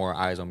lot more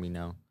eyes on me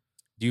now.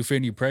 Do you feel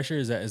any pressure?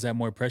 Is that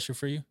more pressure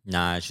for you?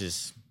 Nah, it's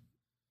just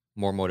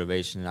more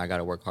motivation. I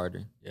gotta work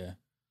harder. Yeah,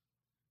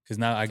 because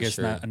now I guess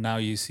now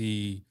you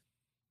see,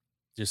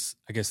 just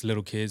I guess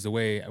little kids the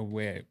way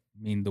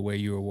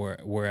you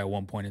were at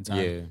one point in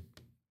time. Yeah.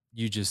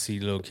 You just see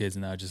little kids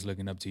now just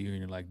looking up to you, and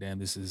you're like, damn,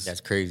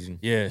 that's crazy.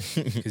 Yeah,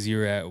 because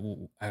you're at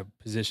a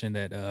position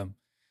that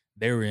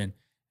they were in.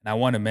 And I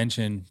want to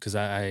mention, because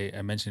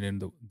I mentioned in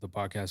the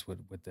podcast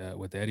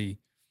with Eddie,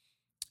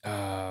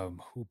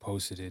 who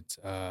posted it?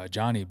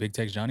 Johnny, Big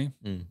Tex Johnny.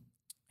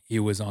 He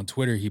was on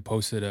Twitter. He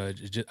posted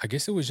I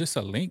guess it was just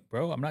a link,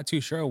 bro. I'm not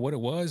too sure what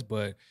it was,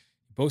 but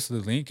he posted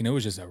the link, and it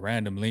was just a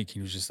random link. He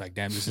was just like,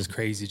 damn, this is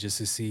crazy just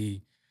to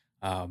see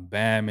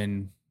Bam,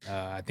 and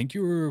I think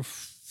you were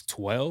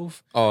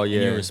 12. Oh yeah,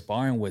 and you were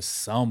sparring with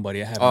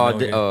somebody. I have no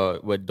idea.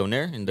 With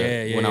Donaire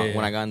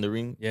when I got in the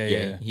ring.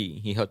 Yeah.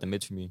 He held the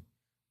mitts for me.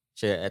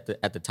 Shit,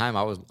 at the time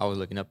I was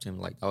looking up to him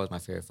like that was my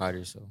favorite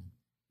fighter. So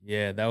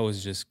Yeah, that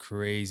was just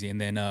crazy. And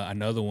then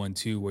another one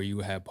too, where you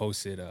had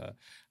posted,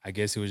 I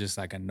guess it was just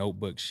like a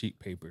notebook sheet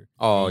paper, and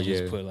Oh you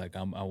just yeah, put like,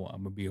 I'm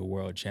gonna be a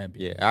world yeah.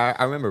 champion.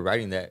 I remember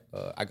writing that.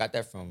 I got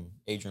that from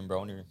Adrian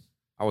Broner.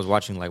 I was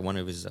watching like one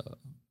of his,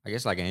 I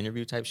guess like an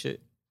interview type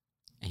shit,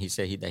 and he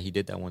said that he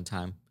did that one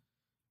time,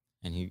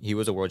 and he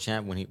was a world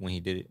champ when he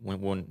did it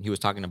when he was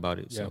talking about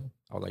it. Yeah. So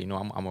I was like, I'm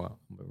gonna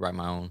write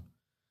my own.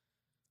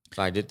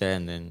 So I did that,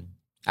 and then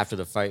after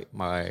the fight,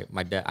 my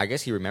dad, I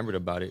guess he remembered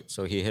about it,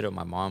 so he hit up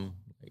my mom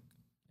like,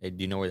 "Hey,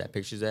 do you know where that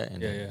picture's at?"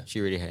 And Yeah, then yeah.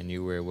 she already had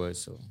knew where it was.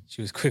 So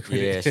She was quick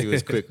with yeah, she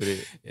was it. quick with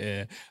it.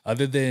 Yeah.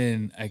 Other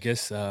than, I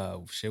guess,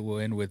 shit, we'll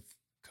end with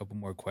a couple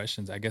more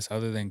questions. I guess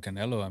other than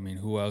Canelo, I mean,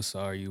 who else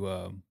are you?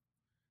 I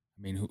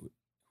mean,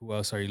 who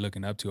else are you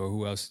looking up to, or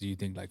who else do you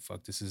think like,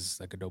 fuck, this is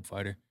like a dope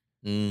fighter?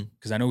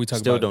 Because I know we talk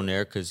Still about,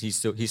 Donaire because he's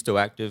still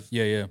active.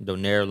 yeah, yeah,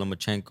 Donaire,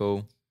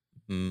 Lomachenko.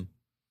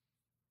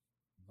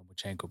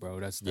 Lomachenko, bro.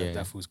 Yeah,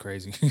 That fool's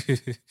crazy.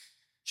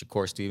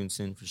 Shakur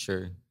Stevenson for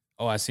sure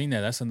Oh, I seen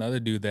that. That's another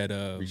dude that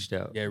reached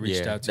out. yeah,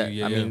 reached Yeah, out to that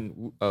you. I Yeah, yeah.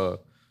 mean,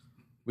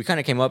 we kind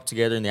of came up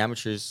together in the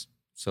amateurs.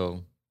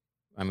 So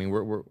I mean,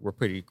 we're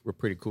pretty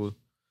cool.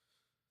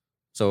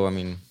 So I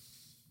mean,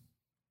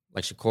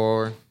 like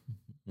Shakur.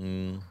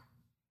 Mm,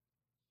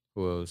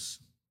 who else?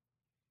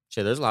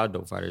 Shit, there's a lot of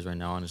dope fighters right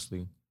now.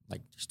 Honestly,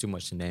 like there's too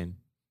much to name,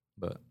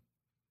 but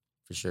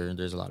for sure,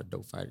 there's a lot of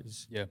dope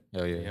fighters. Yeah.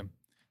 Hell Yeah, yeah. yeah.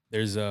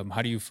 There's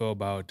how do you feel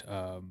about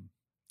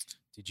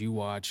did you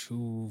watch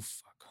who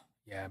fuck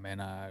yeah, man,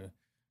 I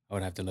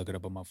would have to look it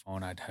up on my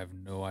phone. I'd have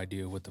no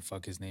idea what the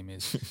fuck his name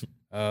is.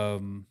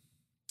 Um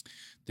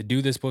the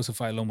dude that's supposed to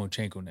fight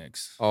Lomachenko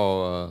next.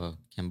 Oh,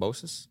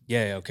 Cambosis.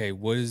 Yeah, yeah, okay.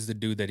 What is the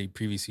dude that he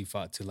previously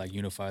fought to like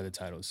unify the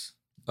titles?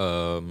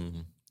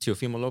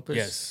 Teofimo Lopez.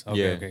 Yes. Okay,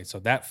 Yeah. okay. So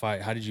that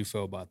fight, how did you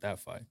feel about that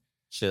fight?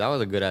 Shit, that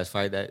was a good ass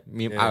fight. That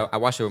me, Yeah. I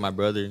watched it with my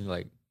brother.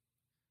 Like,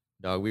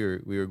 dog, we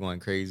were going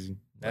crazy.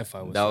 That Like,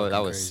 fight was that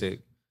fucking was crazy. sick.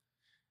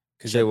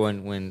 Cause Shit,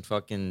 that, when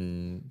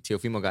fucking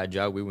Teofimo got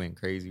jobbed, we went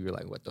crazy. We were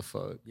like, what the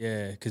fuck?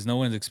 yeah, because no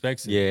one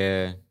expects it.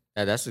 Yeah,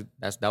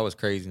 that was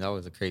crazy. That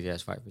was a crazy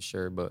ass fight for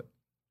sure. But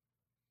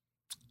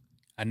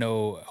I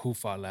know who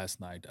fought last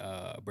night.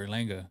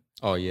 Berlanga.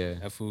 oh yeah,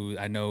 That fool,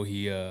 I know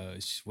he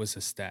what's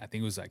the stat? I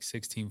think it was like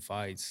 16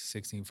 fights,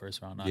 16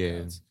 first round yeah,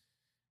 knockouts.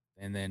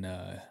 And then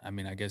I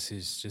mean, I guess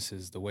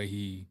his the way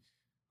he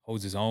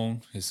holds his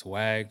own, his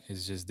swag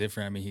is just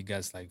different. I mean, he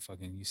gets like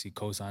fucking you see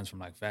cosigns from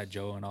like Fat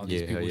Joe and all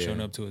these yeah, hell people showing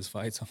yeah. up to his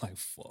fights. I'm like,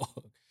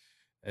 fuck.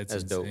 That's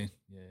That's dope. insane.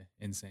 Yeah,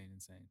 insane,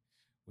 insane.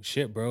 Well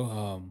shit,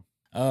 bro.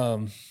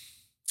 Um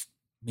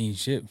I mean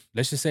shit.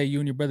 Let's just say you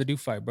and your brother do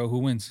fight, bro. Who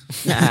wins?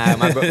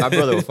 My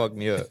brother will fuck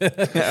me up.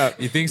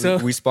 You think so?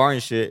 We spar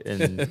and shit,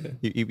 and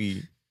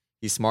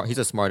he's smart. He's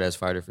a smart ass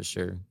fighter for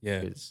sure.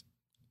 Yeah. 'Cause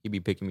he be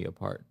picking me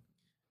apart.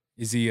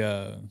 Is he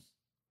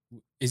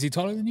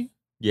taller than you?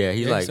 Yeah,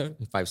 he's Yeah, like so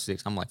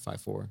 5'6". I'm like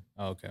 5'4".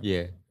 oh, okay.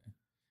 Yeah.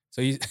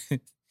 So you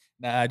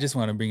nah, I just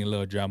want to bring a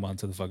little drama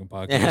onto the fucking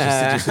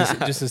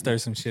podcast just to stir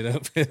some shit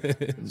up.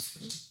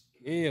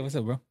 Yeah, what's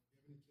up, bro?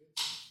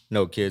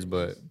 No kids,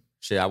 but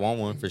shit, I want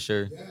one for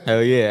sure.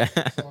 Hell yeah.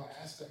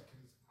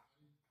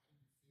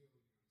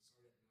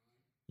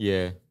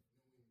 Yeah.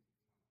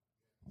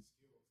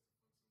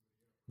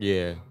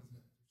 Yeah.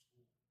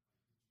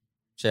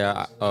 Shit,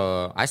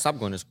 I stopped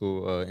going to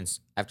school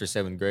after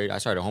 7th grade. I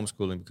started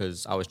homeschooling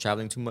because I was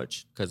traveling too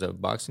much because of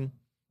boxing.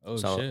 Oh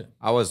So shit.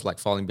 I was like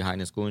falling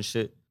behind in school and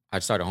shit. I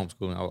started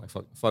homeschooling. I was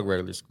like, fuck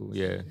regular school.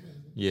 Yeah.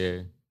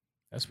 Yeah.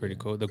 That's pretty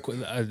cool.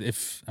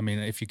 If I mean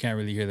if you can't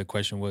really hear, the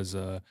question was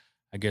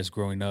I guess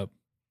growing up.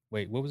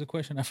 Wait, what was the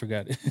question? I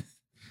forgot.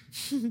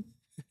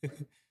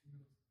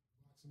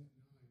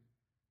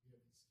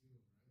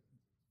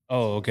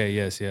 Oh, okay.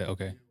 Yes, yeah,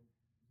 okay.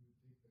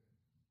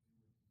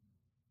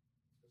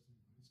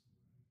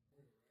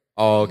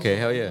 Oh, okay.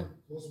 Hell yeah.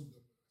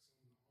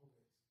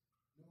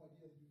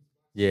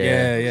 Yeah.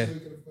 Yeah, yeah.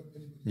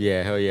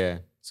 Yeah. Hell yeah.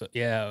 So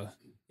yeah,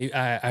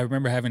 I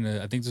remember having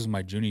I think this was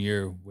my junior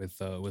year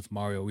with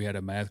Mario. We had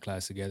a math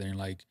class together, and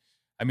like,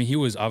 I mean, he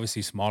was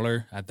obviously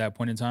smaller at that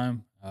point in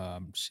time.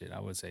 Shit, I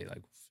would say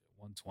like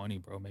 120,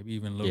 bro, maybe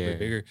even a little bit Yeah.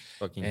 bigger.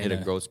 Fucking hit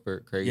And a growth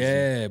spurt crazy.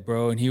 yeah,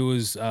 bro, and he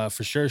was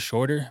for sure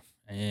shorter.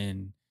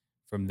 And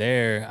from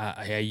there,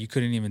 yeah, you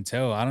couldn't even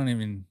tell. I don't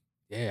even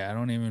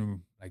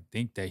like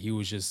think that he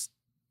was just.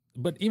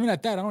 But even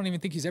at that, I don't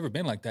even think he's ever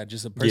been like that.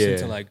 Just a person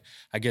to Yeah. like,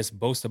 I guess,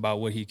 boast about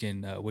what he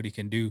can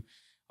do.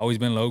 Always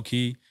been low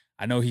key.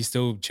 I know he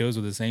still chills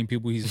with the same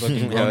people he's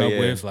fucking grown Hell up yeah.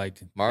 with.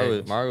 Like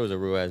Mario was a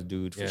real ass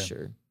dude for Yeah.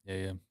 sure. Yeah,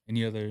 yeah.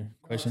 Any other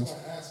questions?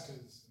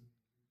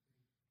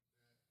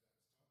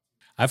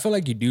 I feel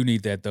like you do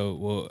need that though.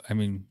 Well, I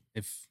mean,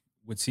 if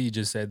what C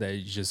just said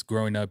that just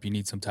growing up, you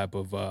need some type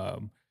of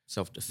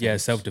Self defense. yeah,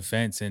 self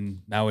defense.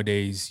 And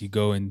nowadays you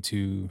go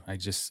into I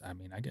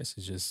mean, I guess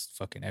it's just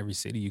fucking every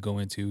city you go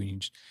into and you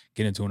just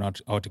get into an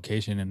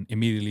altercation and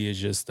immediately it's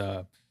just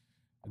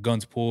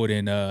guns pulled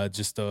and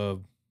just the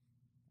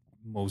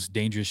most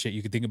dangerous shit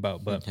you could think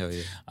about. But Hell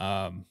yeah.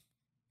 um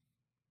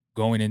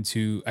going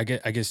into I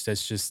guess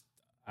that's just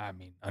I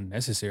mean,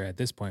 unnecessary at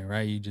this point,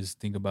 right? You just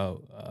think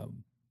about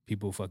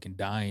people fucking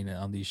dying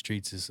on these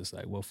streets. It's just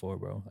like, what for,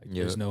 bro? Like,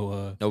 Yeah. there's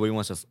no, Nobody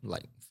wants to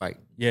like fight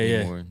yeah,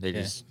 anymore. They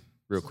yeah, just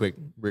real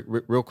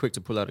quick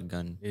to pull out a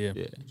gun. yeah.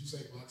 Yeah.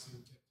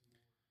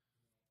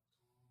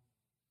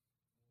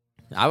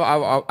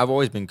 I've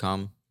always been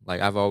calm.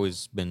 Like I've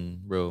always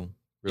been Yeah,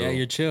 real.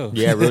 you're chill.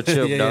 Yeah, real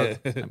chill, Yeah, dog.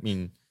 yeah. I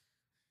mean,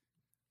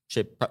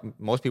 shit.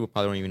 Most people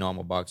probably don't even know I'm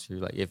a boxer.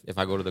 Like if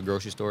I go to the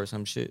grocery store or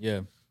some shit,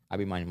 Yeah, I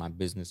be minding my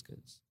business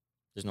because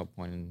there's no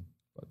point in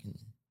fucking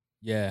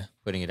yeah.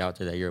 putting it out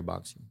there that you're a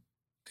boxer.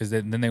 Because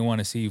then they want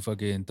to see you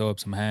fucking throw up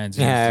some hands.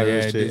 And Yeah,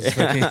 real just, shit. just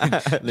fucking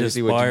Let me just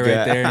see what spar you right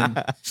got.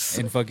 there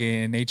in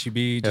fucking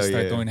HEB. Just Hell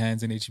start yeah. throwing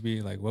hands in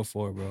HEB. Like, what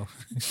for, bro?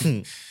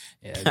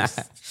 Yeah,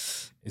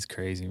 it's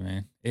crazy,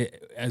 man.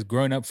 As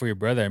growing up for your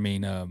brother, I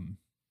mean,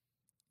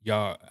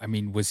 y'all, I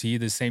mean, was he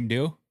the same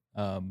deal?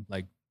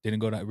 Like, didn't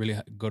go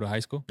to high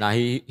school? Nah,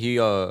 he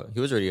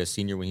was already a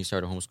senior when he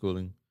started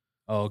homeschooling.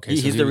 Oh, okay.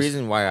 So He's he the was,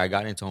 reason why I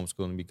got into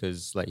homeschooling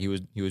because like he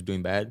was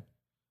doing bad.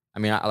 I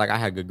mean, I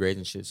had good grades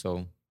and shit,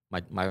 so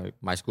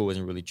my school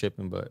wasn't really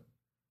tripping, but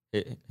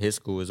his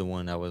school was the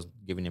one that was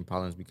giving him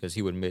problems because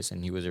he would miss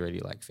and he was already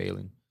like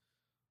failing.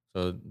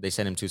 So they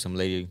sent him to some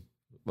lady,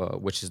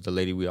 which is the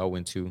lady we all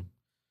went to.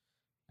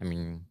 I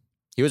mean,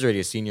 he was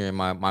already a senior, and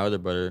my other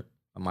brother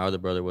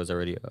was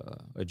already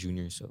a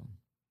junior. So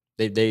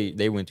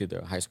they went through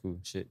their high school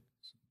shit.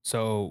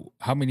 so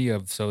how many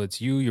so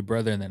it's you, your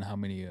brother, and then how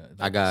many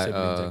I got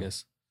siblings, I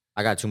guess?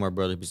 I got two more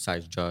brothers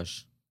besides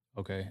Josh.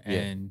 Okay. Yeah.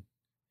 And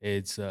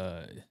it's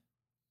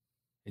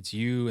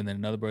you and then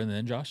another brother and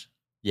then Josh?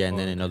 Yeah, and Oh,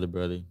 then okay. another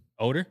brother.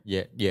 Older?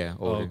 Yeah,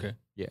 Oh, older. okay.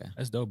 Yeah.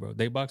 That's dope, bro.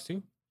 They box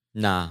too?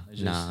 Nah,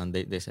 It's nah.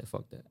 just- They said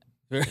fuck that.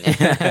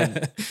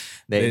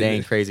 They- They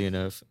ain't crazy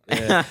enough.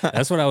 Yeah,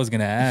 that's what I was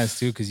gonna ask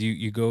too, because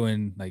you go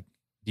in like,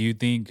 do you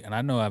think? And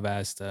I know I've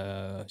asked,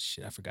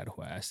 shit, I forgot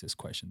who I asked this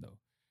question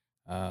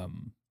though.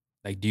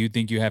 Like, do you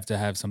think you have to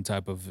have some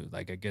type of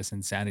like, I guess,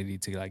 insanity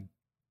to like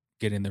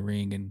get in the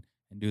ring and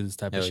do this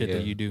type Hell of shit that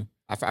yeah. you do?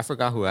 I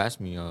forgot who asked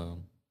me.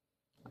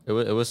 It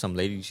was some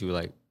lady. She was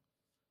like,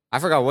 I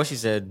forgot what she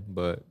said,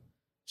 but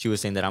she was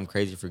saying that I'm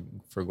crazy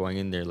for going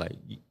in there.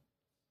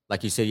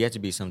 Like you said, you have to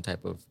be some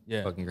type of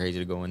Yeah. fucking crazy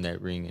to go in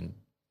that ring and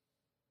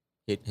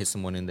hit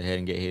someone in the head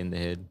and get hit in the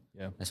head.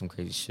 Yeah. That's some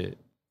crazy shit.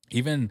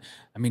 Even,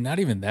 I mean, not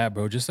even that,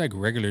 bro. Just like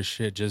regular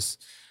shit.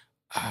 Just,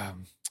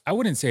 I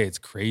wouldn't say it's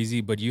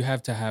crazy, but you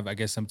have to have, I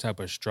guess, some type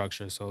of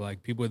structure. So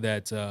like people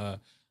that,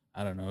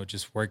 I don't know,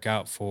 just work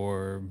out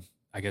for,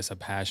 I guess, a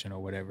passion or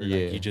whatever.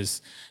 Yeah. Like you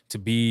just to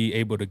be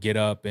able to get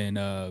up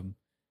and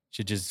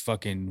should just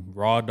fucking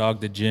raw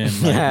dog the gym.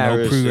 Like Yeah,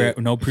 real shit.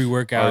 no pre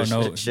workout, Or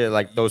no shit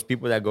like those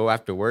people that go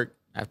after work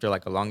after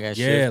like a long ass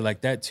yeah, shift.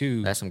 like that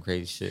too. That's some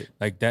crazy shit.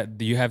 Like that,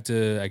 you have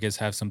to, I guess,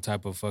 have some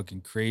type of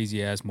fucking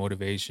crazy ass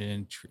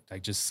motivation,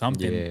 like just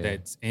something Yeah.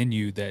 that's in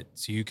you that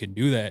so you can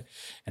do that.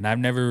 And I've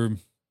never,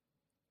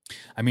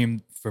 I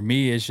mean, for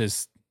me,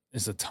 it's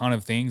a ton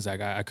of things.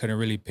 Like I couldn't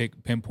really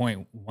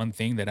pinpoint one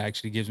thing that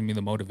actually gives me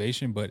the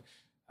motivation, but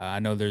I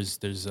know there's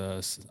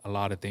a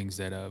lot of things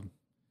that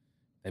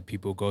that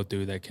people go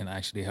through that can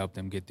actually help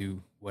them get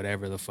through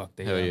whatever the fuck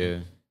Hell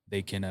yeah.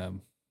 they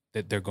can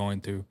that they're going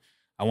through.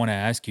 I want to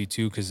ask you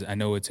too, because I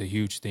know it's a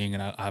huge thing,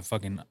 and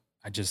I'm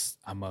I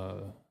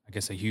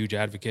guess a huge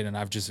advocate, and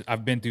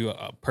I've been through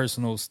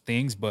personal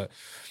things, but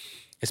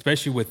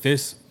especially with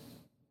this,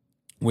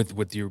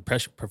 with your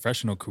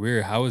professional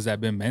career, how has that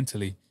been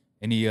mentally?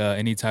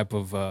 Any type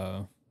of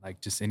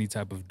like just any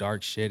type of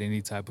dark shit,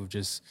 any type of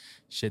just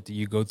shit that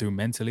you go through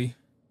mentally?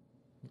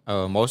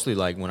 Mostly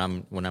like when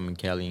I'm in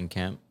Cali in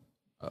camp,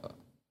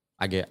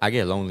 I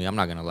get lonely. I'm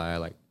not gonna lie.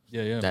 Like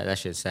Yeah. that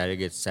shit's sad. It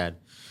gets sad.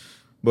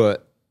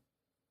 But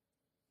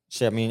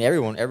shit, I mean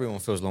everyone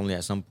feels lonely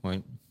at some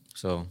point.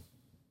 So,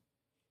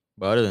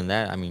 but other than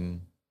that, I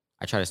mean,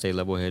 I try to stay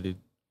level headed.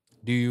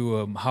 Do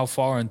you how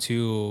far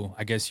until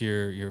I guess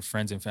your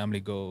friends and family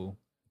go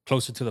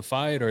closer to the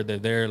fight, or they're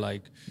there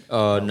like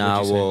what'd Nah,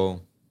 you say?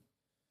 well,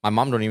 my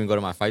mom don't even go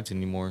to my fights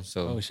anymore.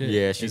 So Oh, shit.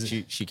 yeah, Is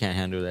she can't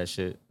handle that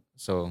shit.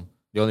 So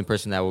the only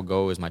person that will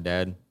go is my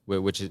dad,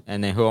 which is,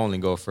 and then he'll only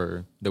go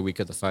for the week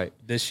of the fight.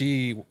 Does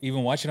she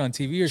even watch it on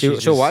TV, or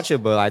She'll watch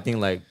it, but I think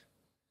like,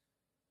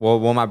 well,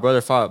 when my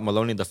brother fought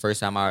Maloney the first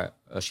time,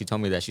 she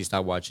told me that she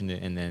stopped watching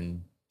it, and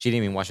then she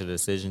didn't even watch the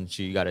decision.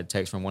 She got a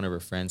text from one of her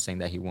friends saying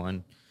that he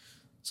won.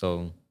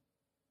 So,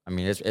 I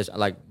mean, it's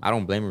like I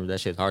don't blame her. That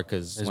shit's hard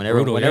because It's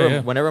whenever brutal,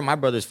 yeah. whenever my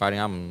brother's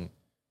fighting,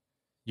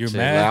 You're shit,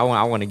 mad. like,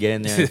 I want to get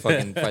in there and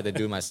fucking fight the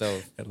dude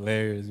myself.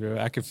 Hilarious, bro.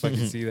 I can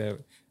fucking see that.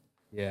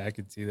 Yeah, I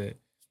can see that.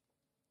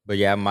 But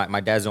yeah,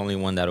 my dad's the only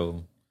one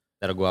that'll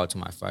go out to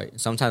my fight.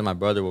 Sometimes my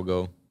brother will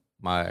go.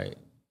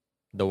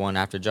 The one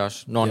after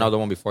Josh. No, Yeah. the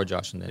one before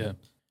Josh, and then Yeah.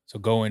 So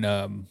going,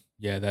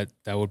 yeah,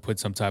 that would put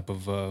some type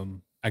of,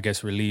 I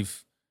guess,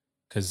 relief.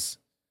 Because,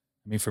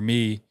 I mean, for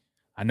me,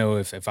 I know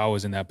if I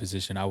was in that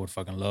position, I would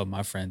fucking love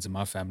my friends and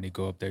my family to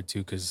go up there too.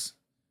 Because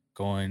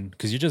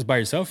you're just by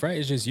yourself, right?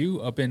 It's just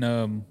you up in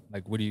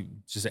like, what do you,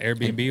 just an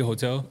Airbnb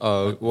hotel?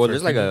 well, for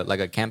there's like people?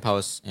 a camp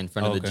house in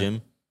front Oh, of the okay.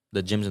 gym.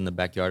 the gyms in the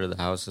backyard of the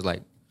house is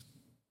like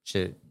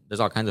shit. There's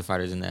all kinds of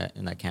fighters in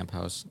that camp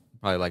house.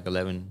 Probably like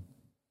 11,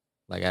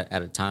 like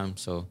at a time.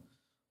 So,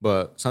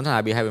 but sometimes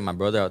I be having my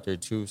brother out there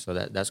too. So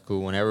that's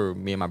cool. Whenever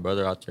me and my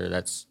brother out there,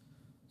 that's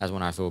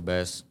when I feel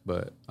best.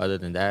 But other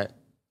than that,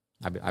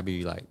 I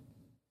be like,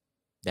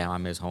 damn, I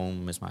miss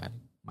home, miss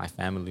my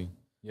family.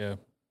 Yeah.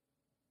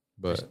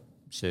 But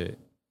shit,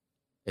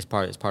 it's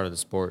part of the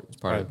sport.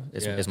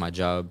 It's my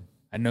job.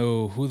 I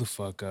know who the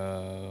fuck.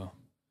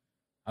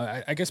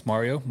 I guess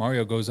Mario.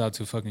 Mario goes out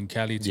to fucking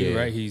Cali too,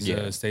 right? He's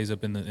stays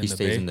up in the he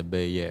stays in the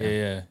bay.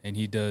 Yeah, and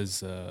he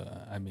does.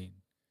 I mean,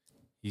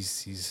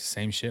 he's the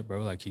same shit,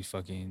 bro. Like he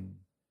fucking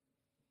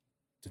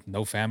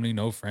no family,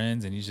 no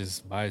friends, and he's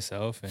just by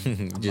himself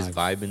and just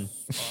like, vibing.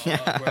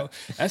 Bro,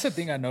 that's the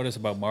thing I noticed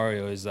about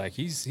Mario is like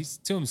he's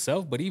to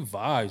himself, but he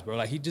vibes, bro.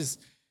 Like he's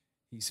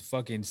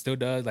fucking still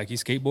does like he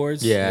skateboards.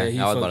 Yeah,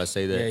 I was about to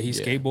say that. Yeah, he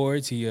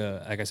skateboards. He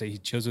like I said, he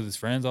chills with his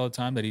friends all the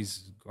time that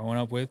he's growing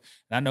up with.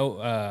 And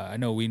I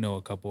know we know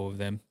a couple of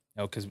them,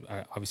 because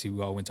obviously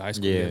we all went to high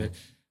school together.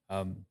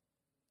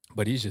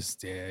 But he's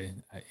just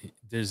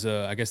there's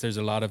I guess there's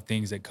a lot of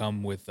things that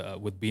come with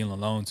being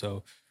alone.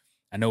 So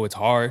I know it's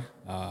hard,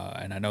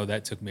 and I know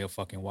that took me a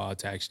fucking while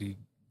to actually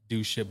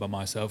do shit by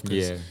myself.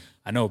 Because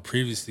I know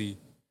previously.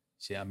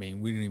 Shit, I mean,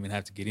 we didn't even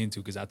have to get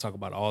into because I talk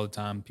about it all the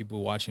time.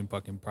 People watching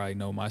fucking probably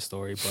know my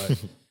story, but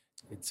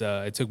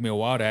it took me a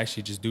while to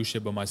actually just do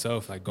shit by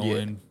myself, like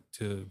going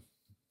to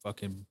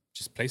fucking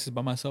just places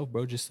by myself,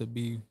 bro, just to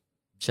be.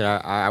 Shit,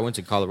 I went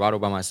to Colorado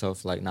by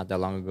myself like not that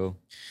long ago.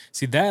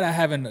 See that I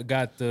haven't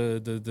got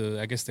the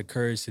I guess the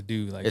courage to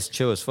do. Like it's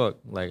chill as fuck.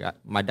 Like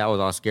my dad was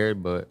all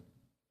scared, but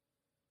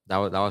that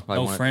was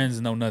probably no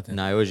friends, no nothing.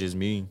 Nah, it was just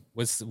me.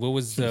 What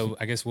was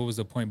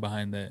the point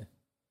behind that?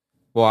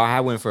 Well, I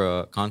went for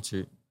a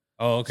concert.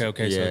 Oh,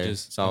 okay. Yeah,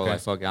 so I was like,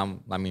 fuck it.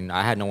 I mean,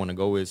 I had no one to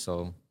go with,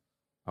 so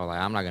I was like,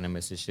 I'm not gonna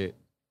miss this shit.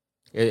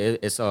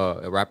 It's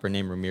a rapper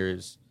named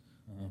Ramirez.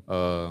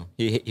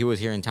 He was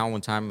here in town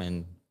one time,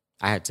 and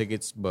I had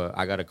tickets, but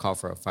I got a call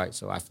for a fight,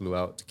 so I flew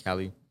out to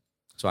Cali.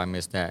 So I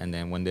missed that, and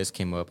then when this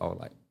came up, I was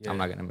like, I'm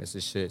not gonna miss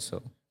this shit.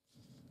 So,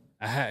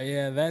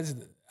 that's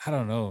I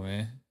don't know,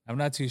 man. I'm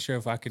not too sure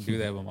if I could do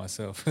that by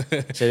myself.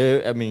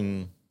 So, I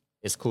mean,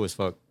 it's cool as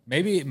fuck.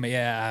 Maybe,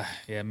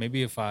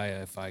 maybe if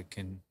I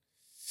can,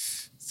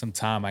 some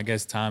time. I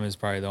guess time is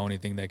probably the only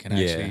thing that can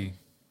actually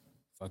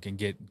fucking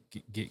get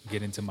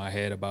into my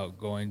head about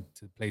going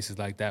to places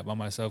like that by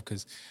myself.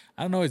 Because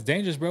I don't know, it's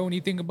dangerous, bro. When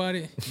you think about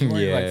it, you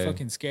weren't like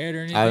fucking scared or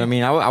anything. I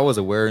mean, I was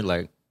aware,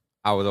 like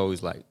I was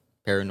always like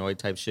paranoid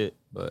type shit,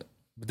 but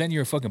then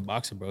you're a fucking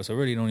boxer, bro. So it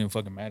really don't even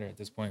fucking matter at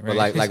this point, right?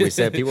 But like we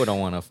said, people don't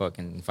want to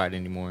fucking fight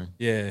anymore.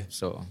 Yeah.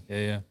 So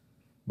yeah.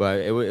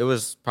 But it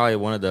was probably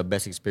one of the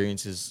best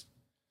experiences.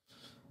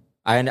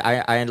 I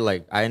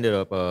ended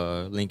up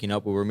linking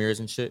up with Ramirez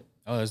and shit.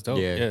 Oh, that's dope.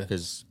 Yeah,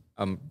 because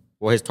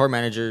his tour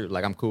manager,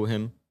 like I'm cool with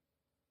him,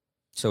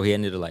 so he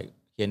ended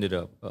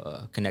up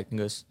connecting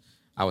us.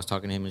 I was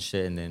talking to him and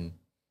shit, and then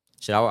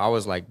shit, I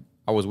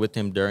was with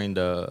him during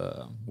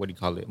the what do you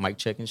call it, mic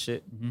check and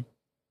shit. Mm-hmm.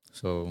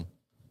 So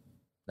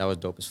that was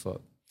dope as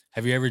fuck.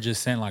 Have you ever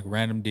just sent like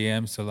random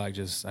DMs to like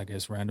just I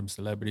guess random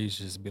celebrities,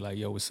 just be like,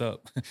 "Yo, what's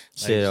up?" Like,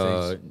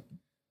 shit.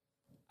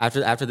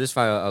 After this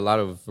fight, a lot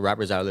of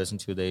rappers I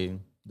listened to, they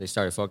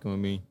started fucking with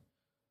me.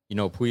 You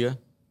know Puya?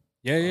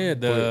 Yeah.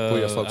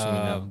 Puya fucks with me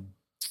now.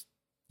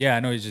 Yeah,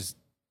 I know he's just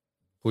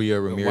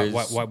Puya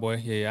Ramirez, white boy.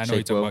 Yeah, I know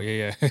you're talking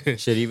about. Yeah.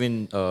 Shit,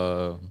 even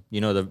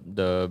you know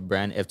the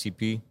brand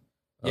FTP.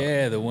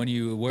 Yeah, the one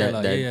you wear.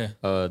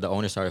 The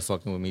owner started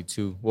fucking with me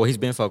too. Well, he's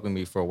been fucking with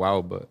me for a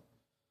while, but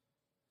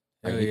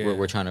like,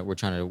 we're trying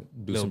to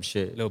do some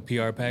shit. Little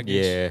PR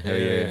package. Yeah, hell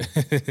yeah.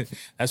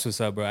 That's what's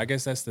up, bro. I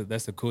guess that's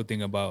the cool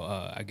thing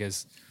about I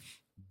guess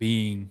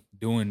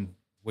doing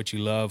what you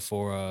love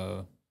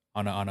for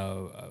on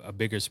a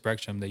bigger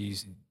spectrum, that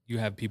you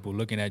have people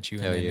looking at you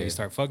and then they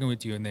start fucking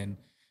with you, and then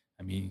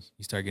I mean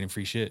you start getting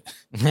free shit.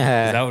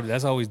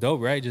 That's always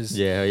dope, right? Just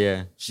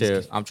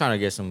shit. I'm trying to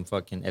get some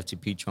fucking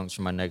FTP trunks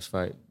for my next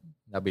fight.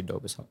 That'd be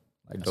dope as fuck.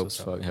 Like dope as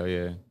fuck. Hell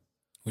yeah.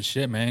 Well,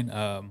 shit,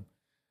 man.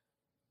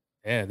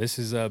 Yeah, this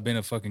has been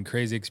a fucking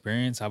crazy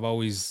experience. I've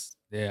always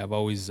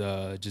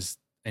just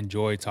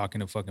enjoyed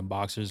talking to fucking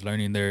boxers,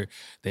 learning the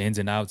ins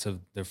and outs of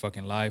their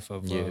fucking life,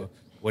 of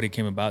what it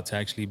came about to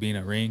actually be in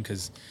a ring.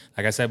 Because,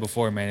 like I said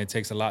before, man, it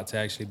takes a lot to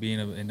actually be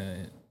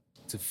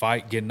to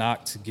fight, get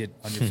knocked, to get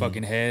on your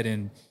fucking head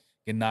and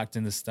get knocked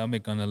in the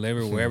stomach, on the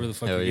liver, wherever the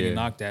fuck you're getting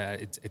knocked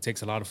at. It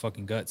takes a lot of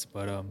fucking guts.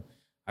 But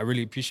I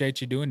really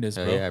appreciate you doing this,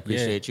 bro. Yeah, I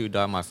appreciate you,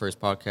 dog. My first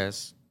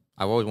podcast.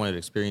 I've always wanted to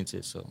experience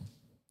it, so.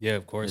 Yeah,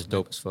 of course. It's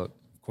dope as fuck.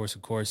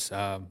 Of course.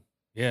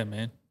 Yeah,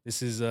 man. This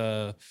has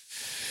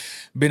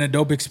been a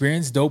dope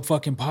experience, dope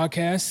fucking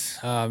podcast.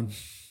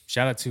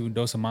 Shout out to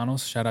Dos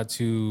Hermanos. Shout out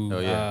to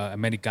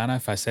Americana,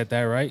 if I said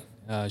that right.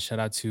 Shout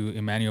out to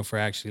Emmanuel for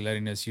actually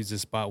letting us use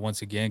this spot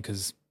once again,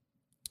 because,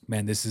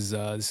 man, this is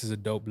a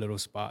dope little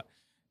spot.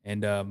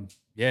 And,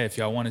 if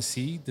y'all want to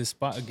see this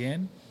spot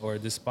again, or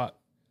this spot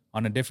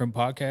on a different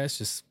podcast,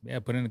 just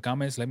put in the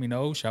comments. Let me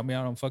know. Shout me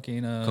out on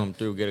fucking Come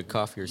through, get a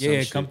coffee or something.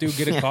 Yeah, come through,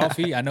 get a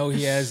coffee. I know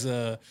he has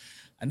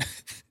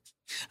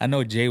I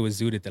know Jay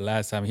was zooted the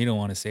last time. He don't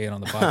want to say it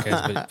on the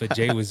podcast, but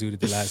Jay was zooted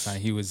the last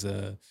time. He was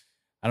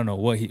I don't know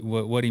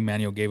what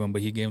Emmanuel gave him,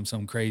 but he gave him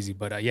something crazy.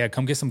 But yeah,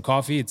 come get some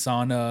coffee. It's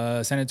on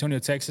San Antonio,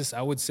 Texas.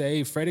 I would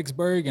say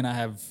Fredericksburg, and I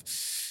have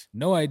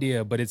no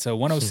idea, but it's a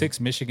 106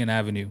 Michigan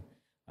Avenue.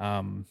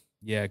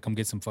 Yeah, come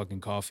get some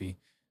fucking coffee.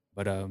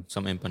 But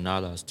some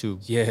empanadas too.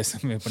 Yeah,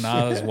 some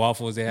empanadas,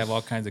 waffles. They have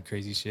all kinds of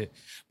crazy shit.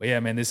 But yeah,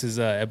 man, this is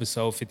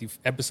episode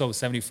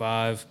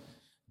 75.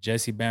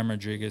 Jesse Bam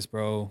Rodriguez,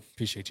 bro.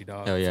 Appreciate you,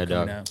 dog. Hell yeah,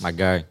 dog. Out. My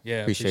guy.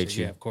 Yeah, appreciate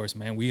you. Yeah, of course,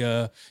 man. We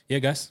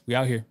guys, we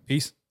out here.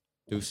 Peace.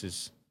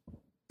 Deuces.